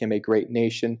make him a great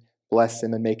nation, bless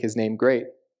him, and make his name great.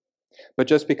 But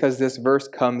just because this verse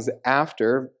comes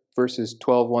after verses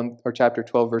 12, or chapter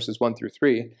 12, verses 1 through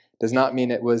 3, does not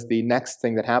mean it was the next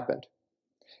thing that happened.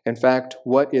 In fact,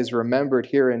 what is remembered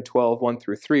here in 12, 1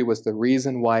 through 3 was the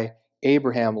reason why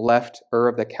Abraham left Ur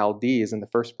of the Chaldees in the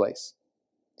first place.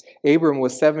 Abram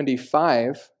was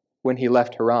 75 when he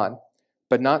left Haran,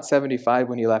 but not 75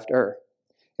 when he left Ur.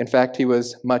 In fact, he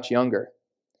was much younger.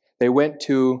 They went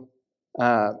to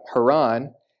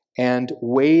Haran and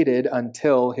waited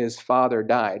until his father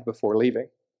died before leaving.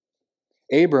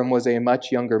 Abram was a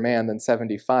much younger man than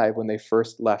 75 when they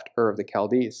first left Ur of the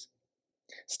Chaldees.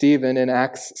 Stephen in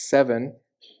Acts 7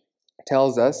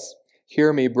 tells us,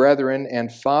 "Hear me, brethren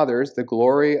and fathers, the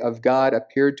glory of God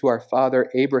appeared to our father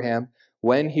Abraham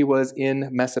when he was in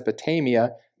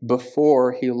Mesopotamia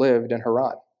before he lived in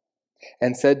Haran,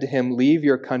 and said to him, leave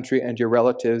your country and your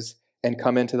relatives and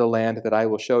come into the land that I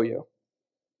will show you."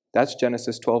 That's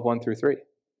Genesis 12:1 through 3.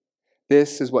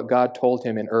 This is what God told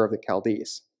him in Ur of the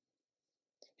Chaldees.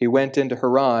 He went into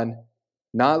Haran,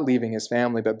 not leaving his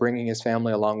family, but bringing his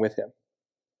family along with him.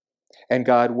 And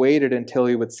God waited until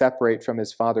he would separate from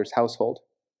his father's household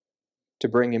to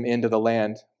bring him into the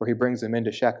land, where he brings him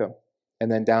into Shechem,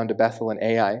 and then down to Bethel and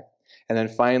Ai. And then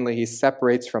finally he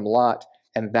separates from Lot,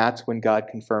 and that's when God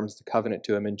confirms the covenant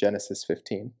to him in Genesis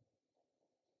 15.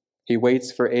 He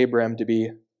waits for Abraham to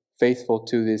be faithful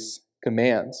to his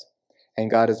commands, and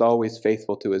God is always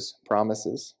faithful to his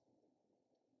promises.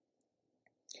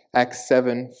 Acts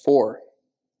 7:4.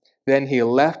 Then he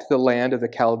left the land of the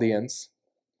Chaldeans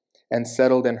and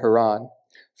settled in Haran.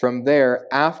 From there,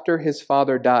 after his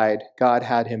father died, God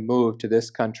had him move to this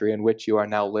country in which you are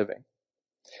now living.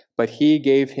 But he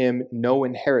gave him no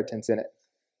inheritance in it,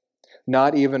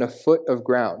 not even a foot of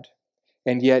ground.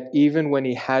 And yet, even when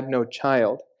he had no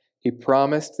child, he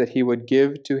promised that he would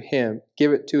give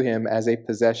it to him as a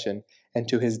possession and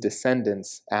to his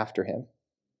descendants after him.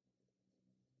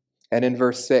 And in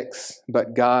verse 6,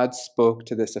 but God spoke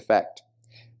to this effect,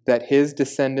 that his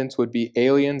descendants would be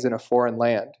aliens in a foreign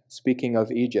land, speaking of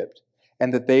Egypt,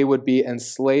 and that they would be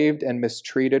enslaved and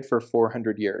mistreated for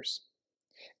 400 years.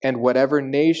 And whatever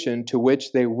nation to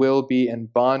which they will be in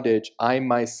bondage, I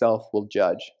myself will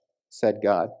judge, said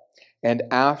God. And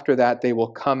after that they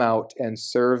will come out and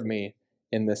serve me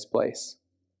in this place.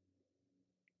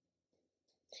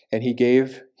 And he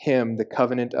gave him the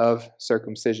covenant of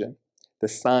circumcision, the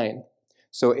sign.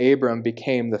 So Abram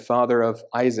became the father of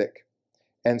Isaac,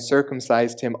 and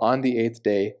circumcised him on the 8th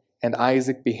day, and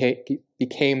Isaac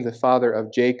became the father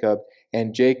of Jacob,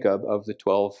 and Jacob of the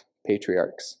 12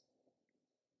 patriarchs.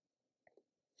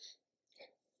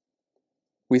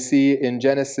 We see in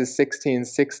Genesis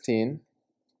 16:16,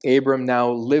 Abram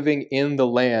now living in the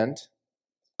land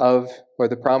or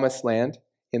the promised land,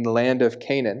 in the land of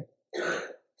Canaan,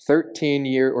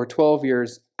 12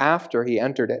 years after he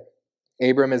entered it.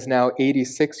 Abram is now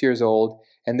 86 years old,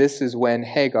 and this is when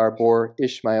Hagar bore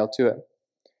Ishmael to him.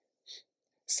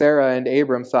 Sarah and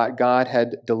Abram thought God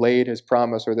had delayed his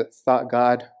promise, or that thought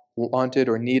God wanted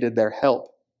or needed their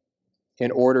help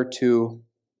in order to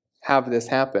have this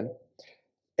happen.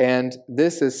 And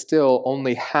this is still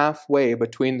only halfway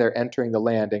between their entering the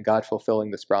land and God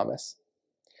fulfilling this promise.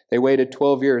 They waited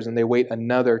 12 years, and they wait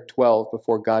another 12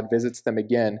 before God visits them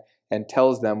again and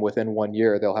tells them within 1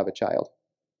 year they'll have a child.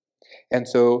 And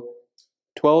so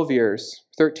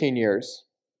 13 years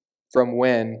from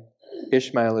when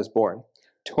Ishmael is born,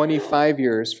 25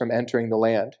 years from entering the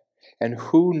land, and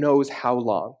who knows how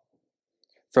long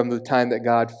from the time that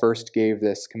God first gave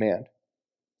this command.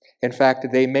 In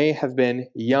fact, they may have been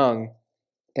young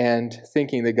and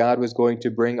thinking that God was going to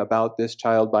bring about this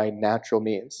child by natural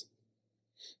means.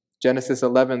 Genesis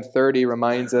 11:30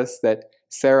 reminds us that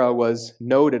Sarah was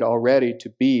noted already to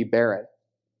be barren.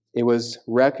 It was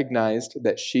recognized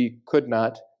that she could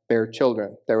not bear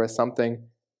children. There was something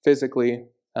physically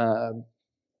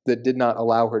that did not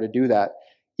allow her to do that,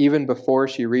 even before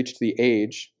she reached the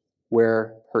age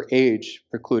where her age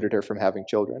precluded her from having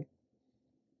children.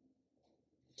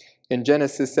 In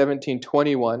Genesis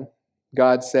 17:21,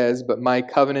 God says, "But my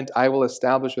covenant I will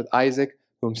establish with Isaac,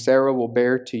 whom Sarah will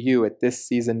bear to you at this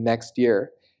season next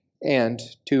year." And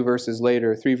 3 verses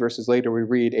later, we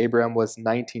read Abraham was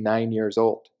 99 years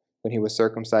old when he was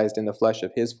circumcised in the flesh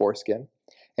of his foreskin.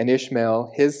 And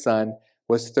Ishmael, his son,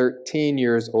 was 13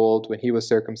 years old when he was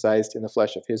circumcised in the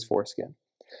flesh of his foreskin.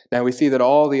 Now we see that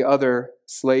all the other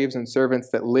slaves and servants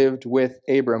that lived with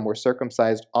Abram were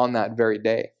circumcised on that very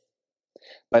day.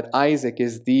 But Isaac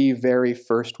is the very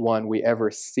first one we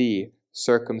ever see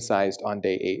circumcised on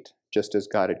day 8, just as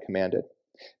God had commanded.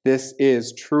 This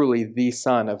is truly the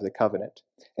son of the covenant,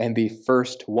 and the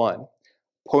first one,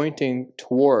 pointing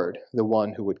toward the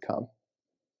one who would come.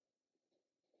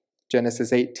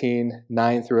 Genesis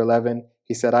 18:9 through 11,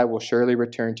 he said, "I will surely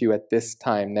return to you at this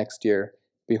time next year.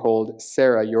 Behold,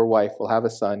 Sarah, your wife, will have a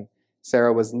son."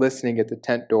 Sarah was listening at the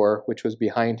tent door, which was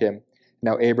behind him.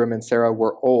 Now Abram and Sarah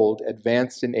were old,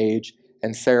 advanced in age,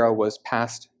 and Sarah was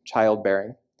past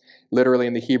childbearing. Literally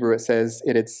in the Hebrew, it says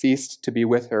it had ceased to be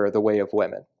with her the way of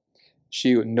women.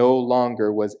 She no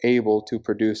longer was able to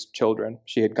produce children.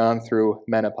 She had gone through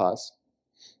menopause.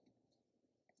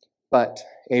 But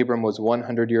Abram was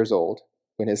 100 years old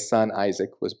when his son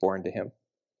Isaac was born to him.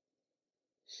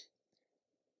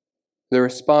 The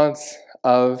response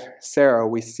of Sarah,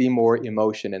 we see more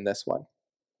emotion in this one.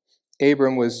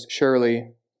 Abram was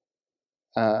surely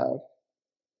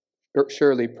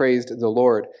praised the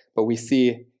Lord, but we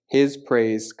see his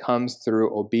praise comes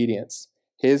through obedience.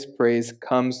 His praise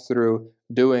comes through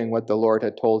doing what the Lord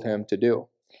had told him to do.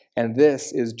 And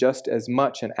this is just as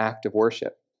much an act of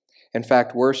worship. In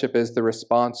fact, worship is the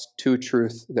response to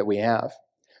truth that we have.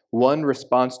 One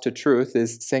response to truth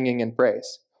is singing and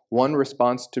praise. One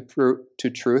response to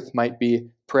truth might be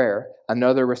prayer.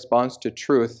 Another response to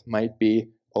truth might be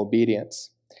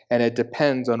obedience. And it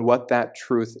depends on what that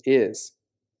truth is,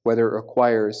 whether it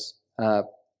requires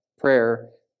prayer,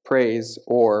 praise,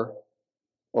 or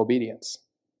obedience.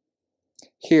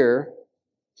 Here,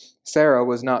 Sarah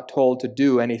was not told to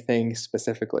do anything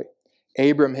specifically.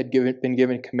 Abram had been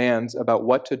given commands about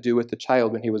what to do with the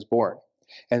child when he was born.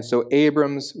 And so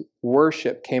Abram's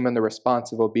worship came in the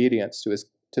response of obedience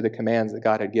to the commands that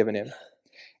God had given him.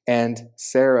 And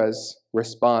Sarah's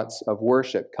response of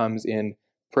worship comes in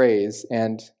praise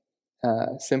and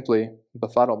simply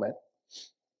befuddlement.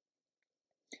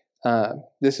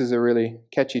 This is a really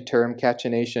catchy term,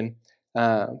 cachinnation.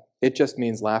 It just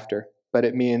means laughter, but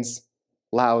it means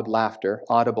loud laughter,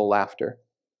 audible laughter.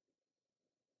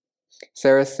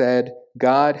 Sarah said,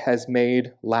 "God has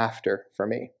made laughter for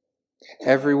me.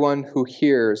 Everyone who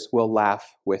hears will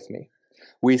laugh with me."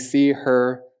 We see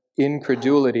her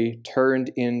incredulity turned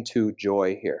into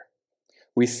joy here.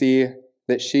 We see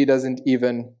that she doesn't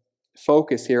even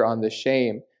focus here on the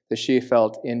shame that she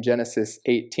felt in Genesis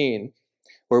 18,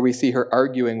 where we see her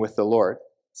arguing with the Lord,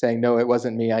 saying, "No, it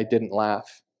wasn't me, I didn't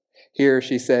laugh." Here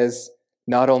she says,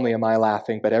 "Not only am I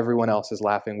laughing, but everyone else is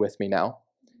laughing with me now."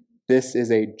 This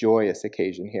is a joyous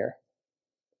occasion here.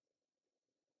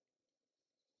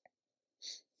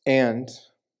 And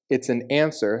it's an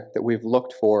answer that we've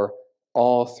looked for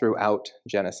all throughout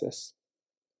Genesis.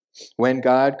 When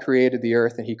God created the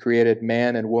earth and he created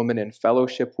man and woman in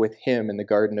fellowship with him in the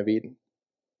Garden of Eden,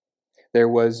 there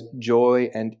was joy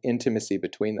and intimacy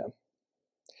between them.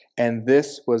 And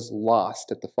this was lost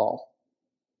at the fall.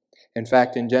 In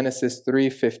fact, in Genesis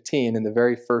 3:15, in the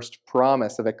very first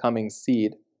promise of a coming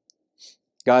seed,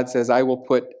 God says, "I will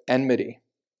put enmity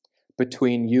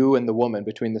between you and the woman,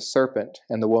 between the serpent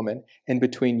and the woman, and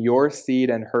between your seed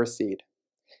and her seed.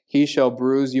 He shall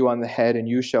bruise you on the head, and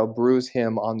you shall bruise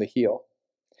him on the heel."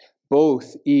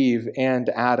 Both Eve and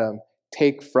Adam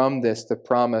take from this the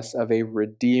promise of a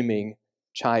redeeming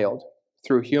child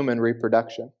through human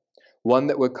reproduction, one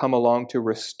that would come along to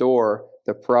restore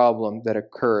the problem that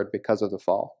occurred because of the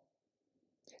fall.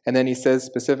 And then he says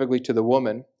specifically to the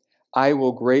woman, "I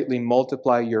will greatly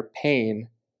multiply your pain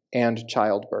and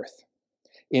childbirth.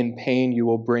 In pain you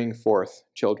will bring forth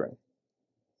children."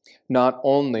 Not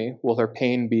only will her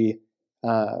pain be,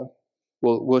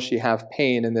 will she have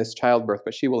pain in this childbirth,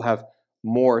 but she will have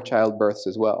more childbirths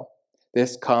as well.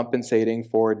 This compensating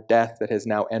for death that has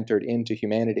now entered into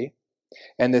humanity.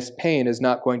 And this pain is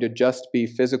not going to just be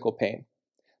physical pain,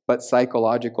 but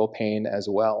psychological pain as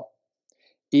well.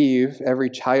 Eve, every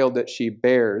child that she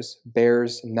bears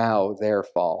now their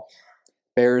fall,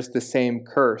 bears the same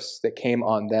curse that came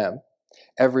on them.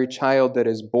 Every child that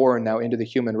is born now into the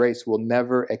human race will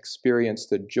never experience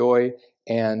the joy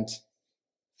and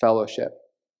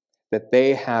fellowship that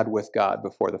they had with God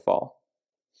before the fall.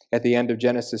 At the end of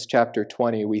Genesis chapter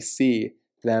 20, we see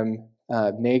them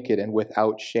naked and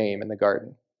without shame in the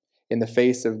garden, in the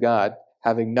face of God,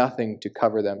 having nothing to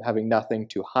cover them, having nothing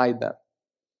to hide them.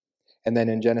 And then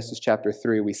in Genesis chapter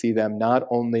 3, we see them not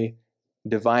only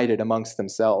divided amongst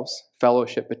themselves,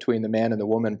 fellowship between the man and the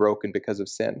woman broken because of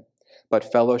sin, but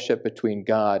fellowship between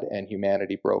God and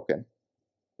humanity broken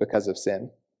because of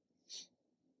sin.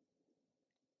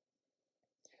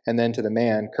 And then to the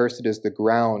man, "Cursed is the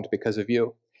ground because of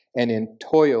you, and in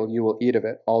toil you will eat of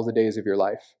it all the days of your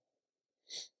life."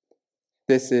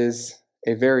 This is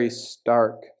a very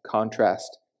stark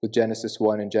contrast with Genesis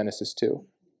 1 and Genesis 2.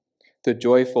 The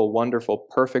joyful, wonderful,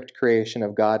 perfect creation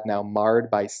of God now marred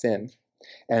by sin,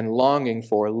 and longing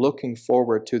for, looking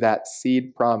forward to that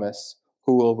seed promise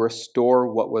who will restore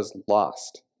what was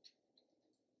lost.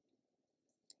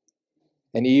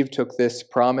 And Eve took this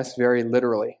promise very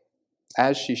literally,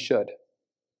 as she should.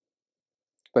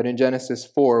 But in Genesis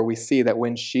 4, we see that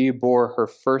when she bore her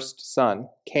first son,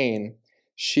 Cain,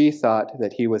 she thought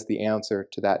that he was the answer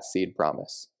to that seed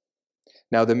promise.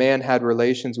 Now the man had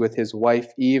relations with his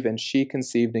wife Eve, and she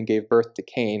conceived and gave birth to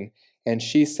Cain. And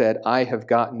she said, I have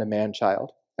gotten a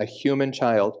man-child, a human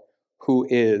child, who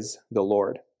is the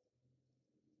Lord.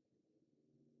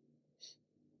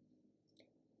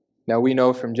 Now we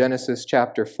know from Genesis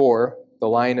chapter 4, the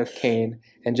line of Cain,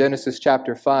 and Genesis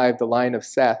chapter 5, the line of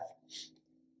Seth,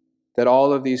 that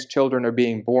all of these children are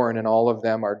being born and all of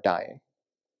them are dying.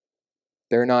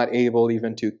 They're not able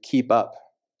even to keep up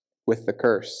with the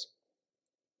curse.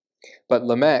 But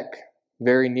Lamech,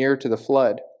 very near to the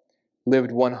flood,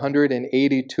 lived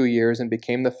 182 years and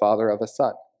became the father of a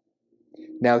son.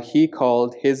 Now he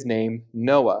called his name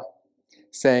Noah,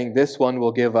 saying, this one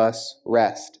will give us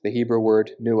rest, the Hebrew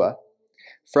word nuah,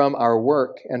 from our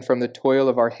work and from the toil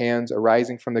of our hands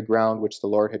arising from the ground which the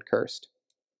Lord had cursed.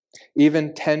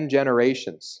 Even 10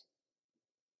 generations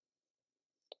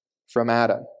from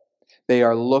Adam, they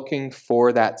are looking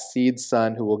for that seed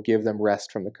son who will give them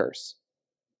rest from the curse,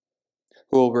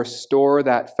 who will restore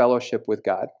that fellowship with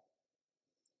God,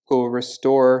 who will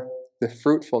restore the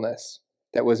fruitfulness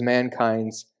that was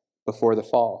mankind's before the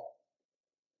fall.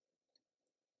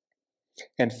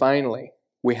 And finally,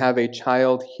 we have a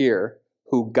child here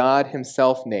who God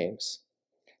himself names,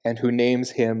 and who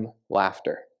names him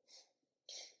Laughter.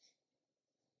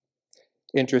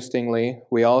 Interestingly,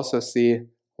 we also see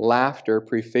laughter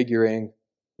prefiguring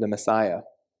the Messiah.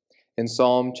 In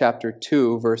Psalm chapter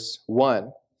 2, verse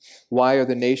 1, why are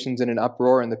the nations in an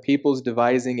uproar and the peoples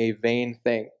devising a vain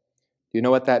thing? Do you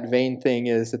know what that vain thing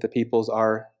is that the peoples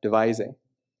are devising?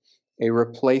 A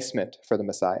replacement for the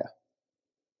Messiah,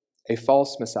 a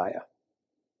false Messiah,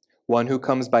 one who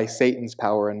comes by Satan's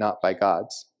power and not by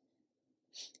God's.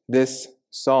 This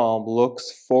psalm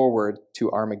looks forward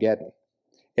to Armageddon.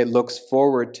 It looks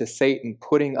forward to Satan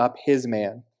putting up his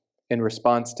man in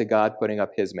response to God putting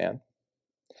up his man.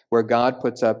 Where God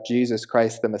puts up Jesus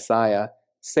Christ the Messiah,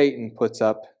 Satan puts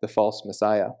up the false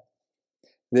Messiah.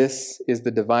 This is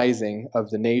the devising of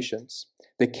the nations.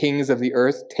 The kings of the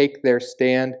earth take their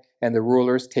stand, and the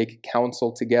rulers take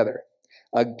counsel together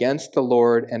against the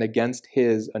Lord and against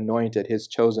his anointed, his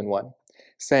chosen one,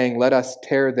 saying, let us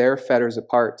tear their fetters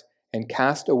apart and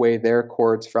cast away their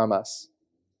cords from us.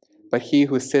 But he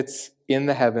who sits in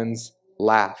the heavens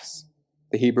laughs.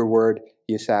 The Hebrew word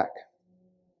yishak.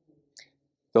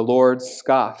 The Lord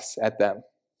scoffs at them.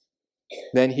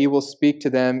 Then he will speak to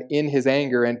them in his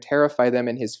anger and terrify them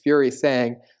in his fury,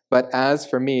 saying, but as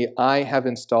for me, I have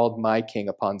installed my king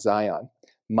upon Zion,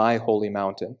 my holy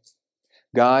mountain.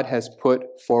 God has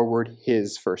put forward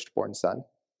his firstborn son.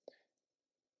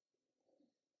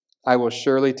 I will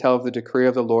surely tell of the decree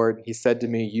of the Lord. He said to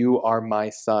me, you are my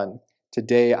son.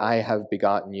 Today I have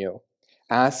begotten you.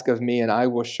 Ask of me, and I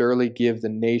will surely give the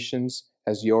nations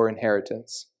as your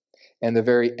inheritance, and the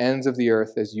very ends of the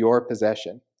earth as your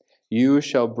possession. You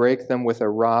shall break them with a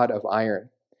rod of iron.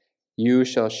 You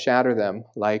shall shatter them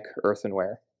like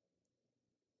earthenware.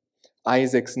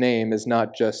 Isaac's name is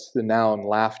not just the noun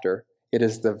laughter. It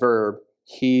is the verb,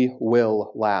 he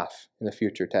will laugh, in the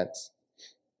future tense.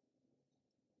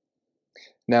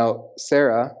 Now,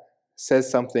 Sarah says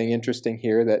something interesting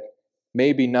here that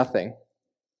may be nothing,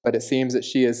 but it seems that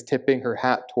she is tipping her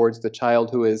hat towards the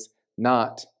child who is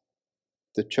not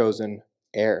the chosen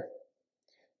heir.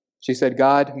 She said,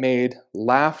 God made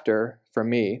laughter for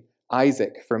me,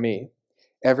 Isaac for me,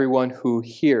 everyone who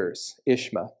hears,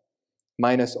 Ishma,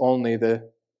 minus only the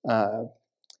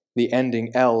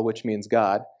ending El, which means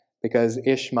God, because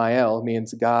Ishmael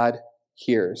means God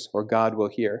hears, or God will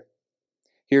hear.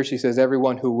 Here she says,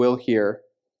 everyone who will hear,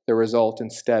 the result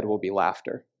instead will be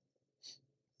laughter,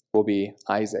 will be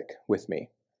Isaac with me.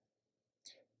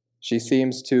 She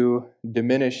seems to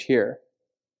diminish here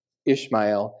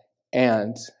Ishmael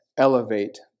and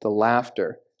elevate the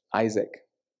laughter, Isaac,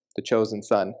 the chosen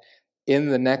son. In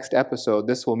the next episode,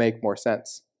 this will make more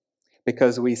sense,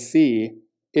 because we see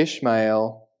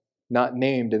Ishmael, not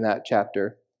named in that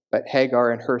chapter, but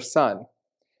Hagar and her son,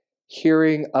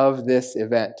 hearing of this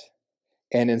event,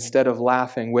 and instead of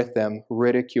laughing with them,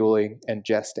 ridiculing and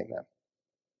jesting them.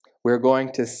 We're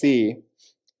going to see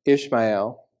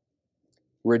Ishmael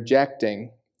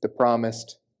rejecting the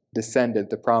promised descendant,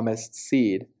 the promised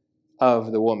seed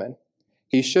of the woman.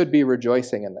 He should be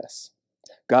rejoicing in this.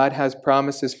 God has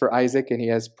promises for Isaac and he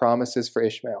has promises for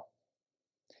Ishmael.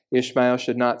 Ishmael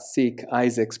should not seek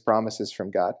Isaac's promises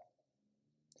from God,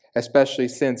 especially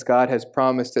since God has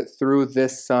promised that through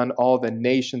this son all the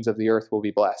nations of the earth will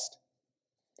be blessed.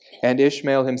 And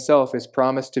Ishmael himself is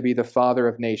promised to be the father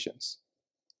of nations.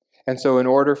 And so in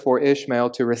order for Ishmael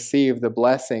to receive the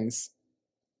blessings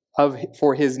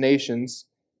for his nations,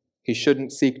 he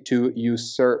shouldn't seek to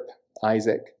usurp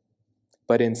Isaac,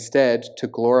 but instead to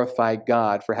glorify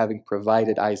God for having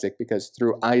provided Isaac, because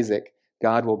through Isaac,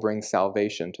 God will bring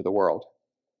salvation to the world.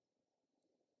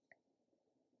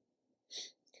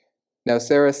 Now,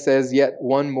 Sarah says yet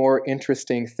one more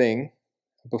interesting thing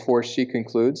before she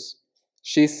concludes.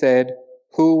 She said,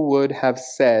 "Who would have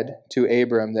said to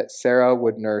Abram that Sarah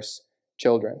would nurse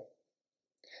children?"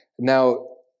 Now,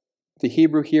 the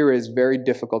Hebrew here is very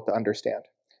difficult to understand.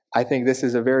 I think this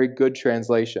is a very good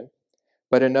translation.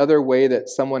 But another way that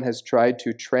someone has tried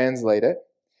to translate it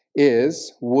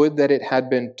is, would that it had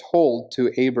been told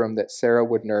to Abram that Sarah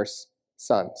would nurse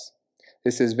sons.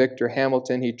 This is Victor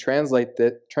Hamilton. He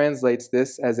translates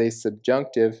this as a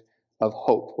subjunctive of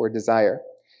hope or desire.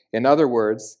 In other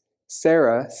words,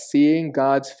 Sarah, seeing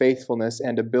God's faithfulness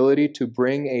and ability to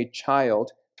bring a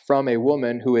child from a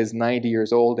woman who is 90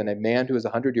 years old and a man who is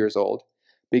 100 years old,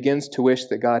 begins to wish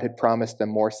that God had promised them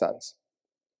more sons.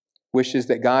 Wishes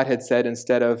that God had said,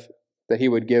 instead of that he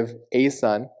would give a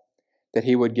son, that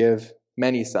he would give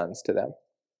many sons to them.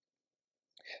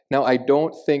 Now, I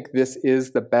don't think this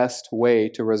is the best way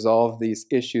to resolve these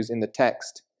issues in the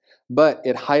text, but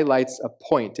it highlights a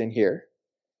point in here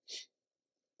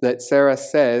that Sarah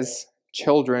says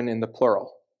children in the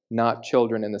plural, not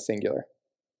children in the singular.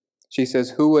 She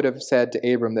says, who would have said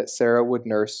to Abram that Sarah would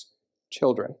nurse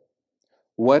children?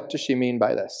 What does she mean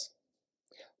by this?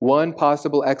 One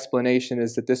possible explanation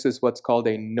is that this is what's called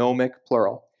a gnomic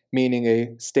plural, meaning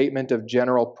a statement of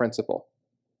general principle.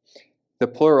 The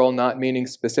plural not meaning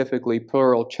specifically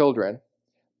plural children,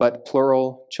 but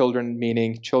plural children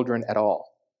meaning children at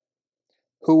all.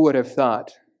 Who would have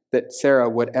thought that Sarah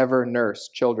would ever nurse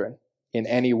children in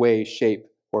any way, shape,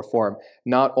 or form?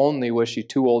 Not only was she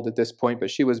too old at this point,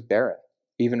 but she was barren,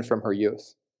 even from her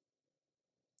youth.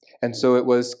 And so it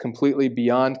was completely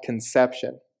beyond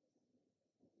conception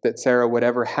that Sarah would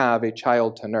ever have a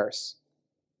child to nurse.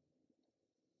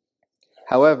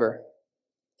 However,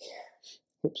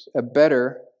 a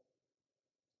better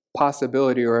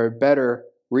possibility or a better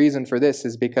reason for this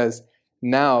is because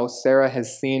now Sarah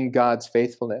has seen God's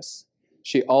faithfulness.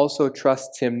 She also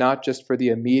trusts him not just for the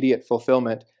immediate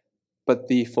fulfillment, but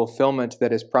the fulfillment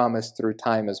that is promised through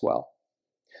time as well.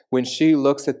 When she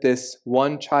looks at this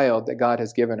one child that God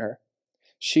has given her,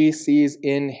 she sees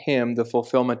in him the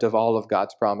fulfillment of all of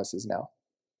God's promises now.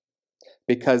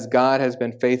 Because God has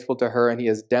been faithful to her and he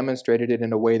has demonstrated it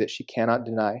in a way that she cannot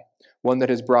deny, one that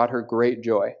has brought her great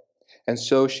joy. And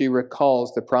so she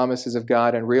recalls the promises of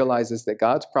God and realizes that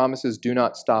God's promises do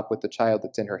not stop with the child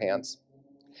that's in her hands,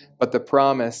 but the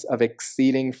promise of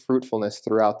exceeding fruitfulness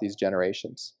throughout these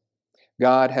generations.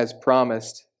 God has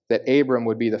promised that Abram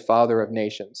would be the father of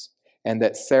nations and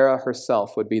that Sarah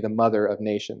herself would be the mother of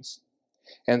nations.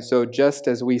 And so just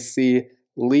as we see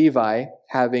Levi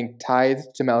having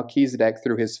tithed to Melchizedek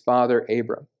through his father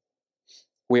Abram,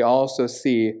 we also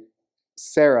see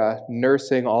Sarah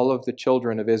nursing all of the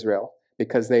children of Israel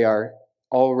because they are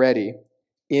already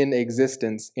in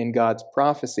existence in God's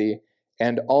prophecy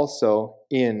and also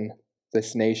in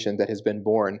this nation that has been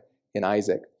born in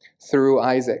Isaac. Through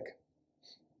Isaac,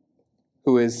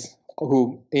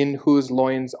 in whose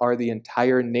loins are the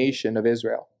entire nation of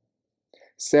Israel,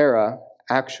 Sarah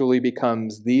actually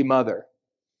becomes the mother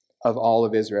of all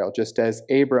of Israel, just as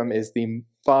Abram is the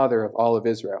father of all of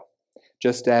Israel,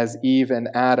 just as Eve and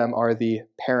Adam are the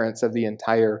parents of the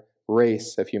entire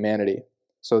race of humanity.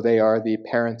 So they are the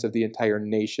parents of the entire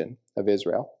nation of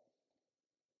Israel.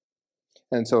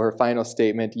 And so her final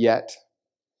statement, yet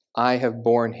I have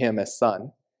borne him a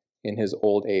son in his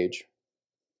old age.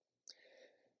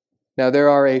 Now there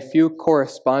are a few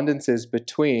correspondences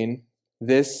between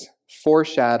this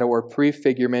foreshadow or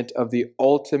prefigurement of the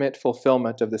ultimate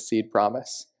fulfillment of the seed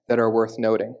promise that are worth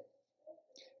noting.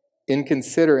 In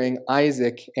considering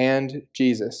Isaac and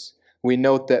Jesus, we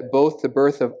note that both the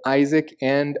birth of Isaac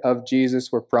and of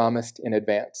Jesus were promised in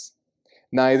advance.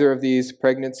 Neither of these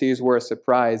pregnancies were a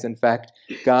surprise. In fact,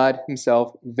 God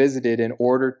himself visited in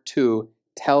order to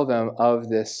tell them of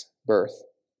this birth.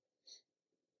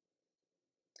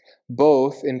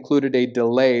 Both included a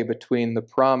delay between the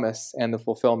promise and the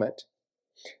fulfillment.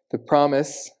 The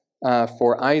promise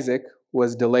for Isaac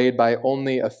was delayed by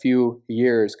only a few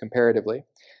years comparatively.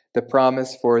 The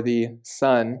promise for the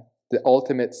son, the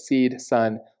ultimate seed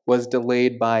son, was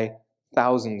delayed by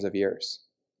thousands of years.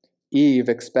 Eve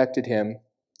expected him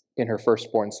in her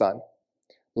firstborn son.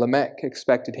 Lamech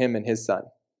expected him in his son.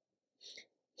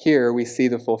 Here we see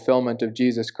the fulfillment of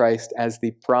Jesus Christ as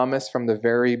the promise from the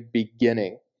very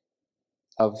beginning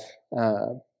of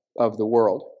the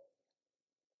world.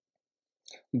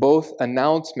 Both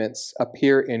announcements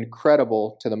appear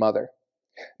incredible to the mother.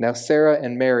 Now, Sarah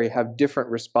and Mary have different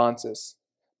responses,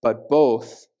 but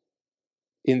both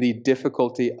in the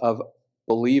difficulty of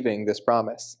believing this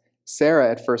promise. Sarah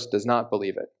at first does not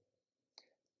believe it.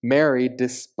 Mary,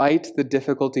 despite the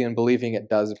difficulty in believing it,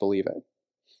 does believe it.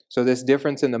 So this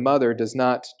difference in the mother does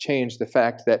not change the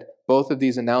fact that both of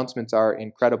these announcements are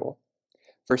incredible.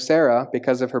 For Sarah,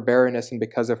 because of her barrenness and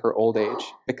because of her old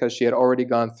age, because she had already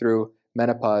gone through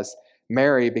menopause.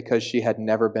 Mary, because she had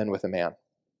never been with a man.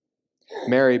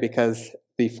 Mary, because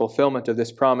the fulfillment of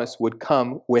this promise would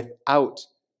come without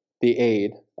the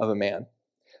aid of a man,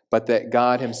 but that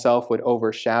God himself would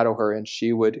overshadow her and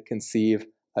she would conceive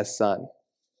a son.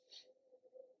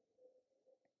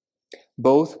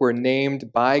 Both were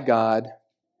named by God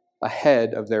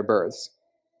ahead of their births.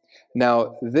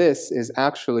 Now, this is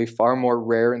actually far more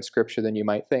rare in Scripture than you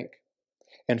might think.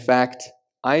 In fact,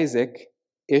 Isaac,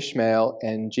 Ishmael,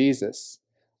 and Jesus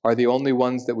are the only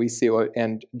ones that we see,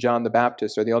 and John the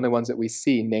Baptist are the only ones that we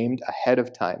see named ahead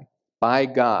of time by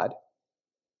God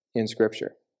in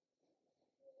Scripture.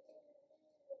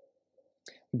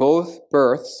 Both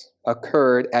births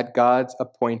occurred at God's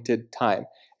appointed time,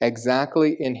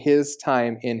 exactly in his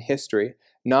time in history,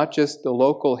 not just the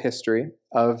local history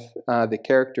of the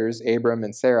characters, Abram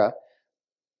and Sarah,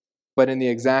 but in the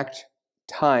exact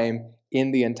time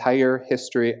in the entire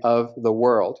history of the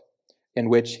world in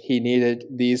which he needed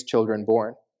these children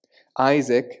born.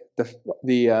 Isaac,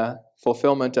 the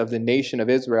fulfillment of the nation of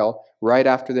Israel, right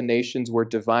after the nations were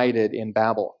divided in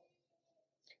Babel.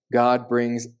 God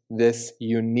brings this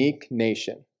unique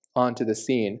nation onto the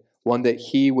scene, one that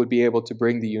he would be able to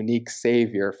bring the unique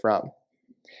Savior from.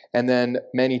 And then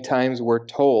many times we're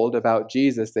told about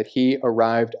Jesus that he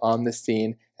arrived on the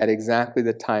scene at exactly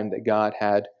the time that God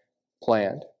had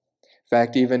planned. In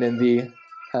fact, even in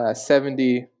the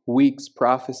 70 weeks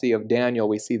prophecy of Daniel,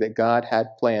 we see that God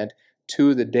had planned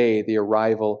to the day the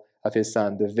arrival of his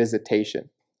son, the visitation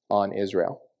on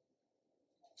Israel.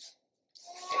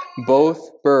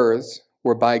 Both births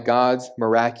were by God's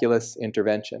miraculous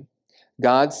intervention.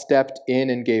 God stepped in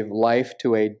and gave life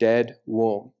to a dead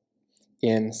womb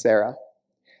in Sarah.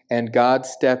 And God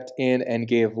stepped in and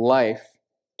gave life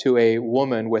to a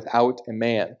woman without a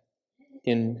man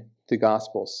in the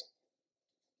Gospels.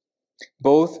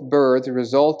 Both births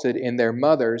resulted in their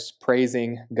mothers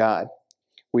praising God.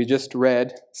 We just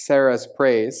read Sarah's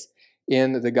praise.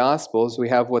 In the Gospels, we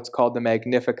have what's called the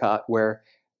Magnificat, where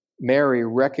Mary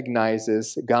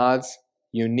recognizes God's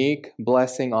unique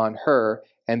blessing on her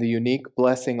and the unique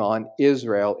blessing on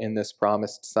Israel in this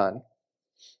promised son.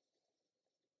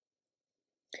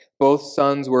 Both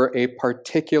sons were a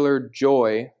particular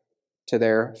joy to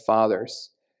their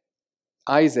fathers.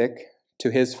 Isaac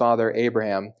to his father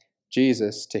Abraham,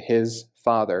 Jesus to his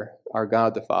father, our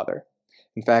God the Father.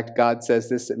 In fact, God says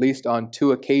this at least on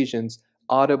 2 occasions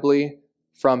audibly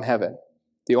from heaven.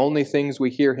 The only things we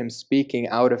hear him speaking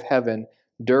out of heaven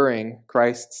during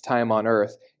Christ's time on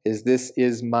earth is, "This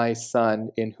is my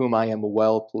Son, in whom I am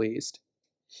well pleased."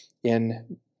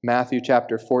 In Matthew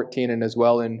chapter 14 and as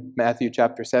well in Matthew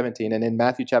chapter 17. And in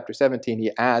Matthew chapter 17,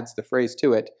 he adds the phrase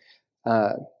to it,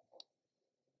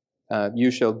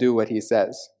 "You shall do what he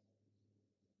says."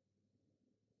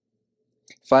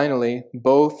 Finally,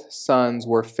 both sons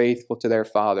were faithful to their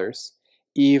fathers,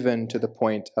 even to the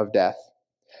point of death.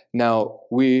 Now,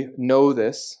 we know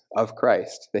this of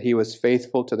Christ, that he was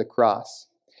faithful to the cross.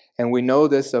 And we know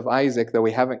this of Isaac, though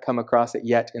we haven't come across it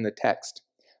yet in the text.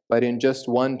 But in just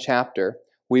one chapter,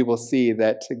 we will see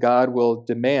that God will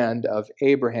demand of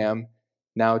Abraham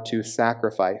now to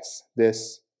sacrifice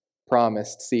this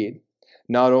promised seed.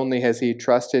 Not only has he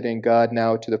trusted in God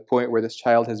now to the point where this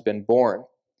child has been born,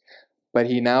 but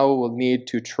he now will need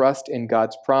to trust in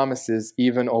God's promises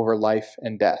even over life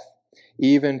and death,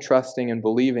 even trusting and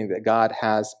believing that God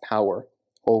has power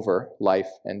over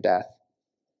life and death.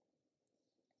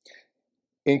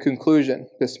 In conclusion,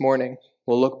 this morning,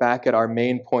 we'll look back at our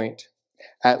main point.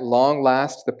 At long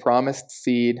last, the promised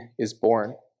seed is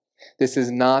born. This is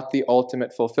not the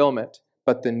ultimate fulfillment,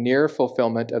 but the near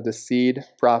fulfillment of the seed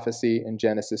prophecy in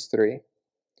Genesis 3.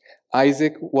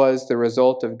 Isaac was the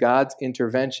result of God's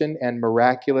intervention and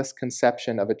miraculous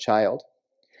conception of a child,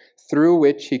 through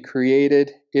which he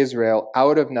created Israel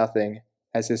out of nothing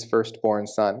as his firstborn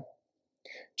son.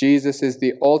 Jesus is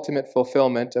the ultimate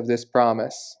fulfillment of this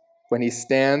promise when he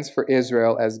stands for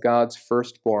Israel as God's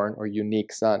firstborn or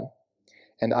unique son.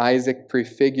 And Isaac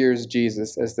prefigures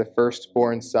Jesus as the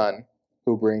firstborn son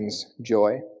who brings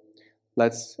joy.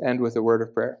 Let's end with a word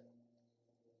of prayer.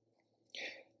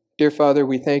 Dear Father,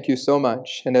 we thank you so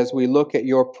much, and as we look at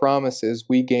your promises,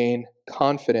 we gain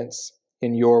confidence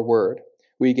in your word.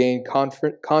 We gain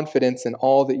confidence in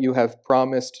all that you have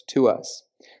promised to us.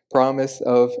 promise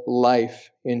of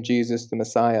life in Jesus the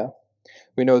Messiah.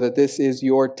 We know that this is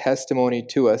your testimony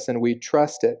to us, and we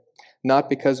trust it, not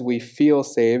because we feel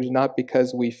saved, not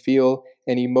because we feel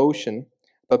an emotion,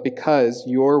 but because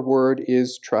your word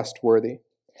is trustworthy.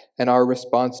 And our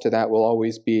response to that will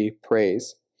always be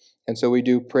praise. And so we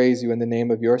do praise you in the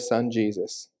name of your Son,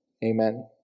 Jesus. Amen.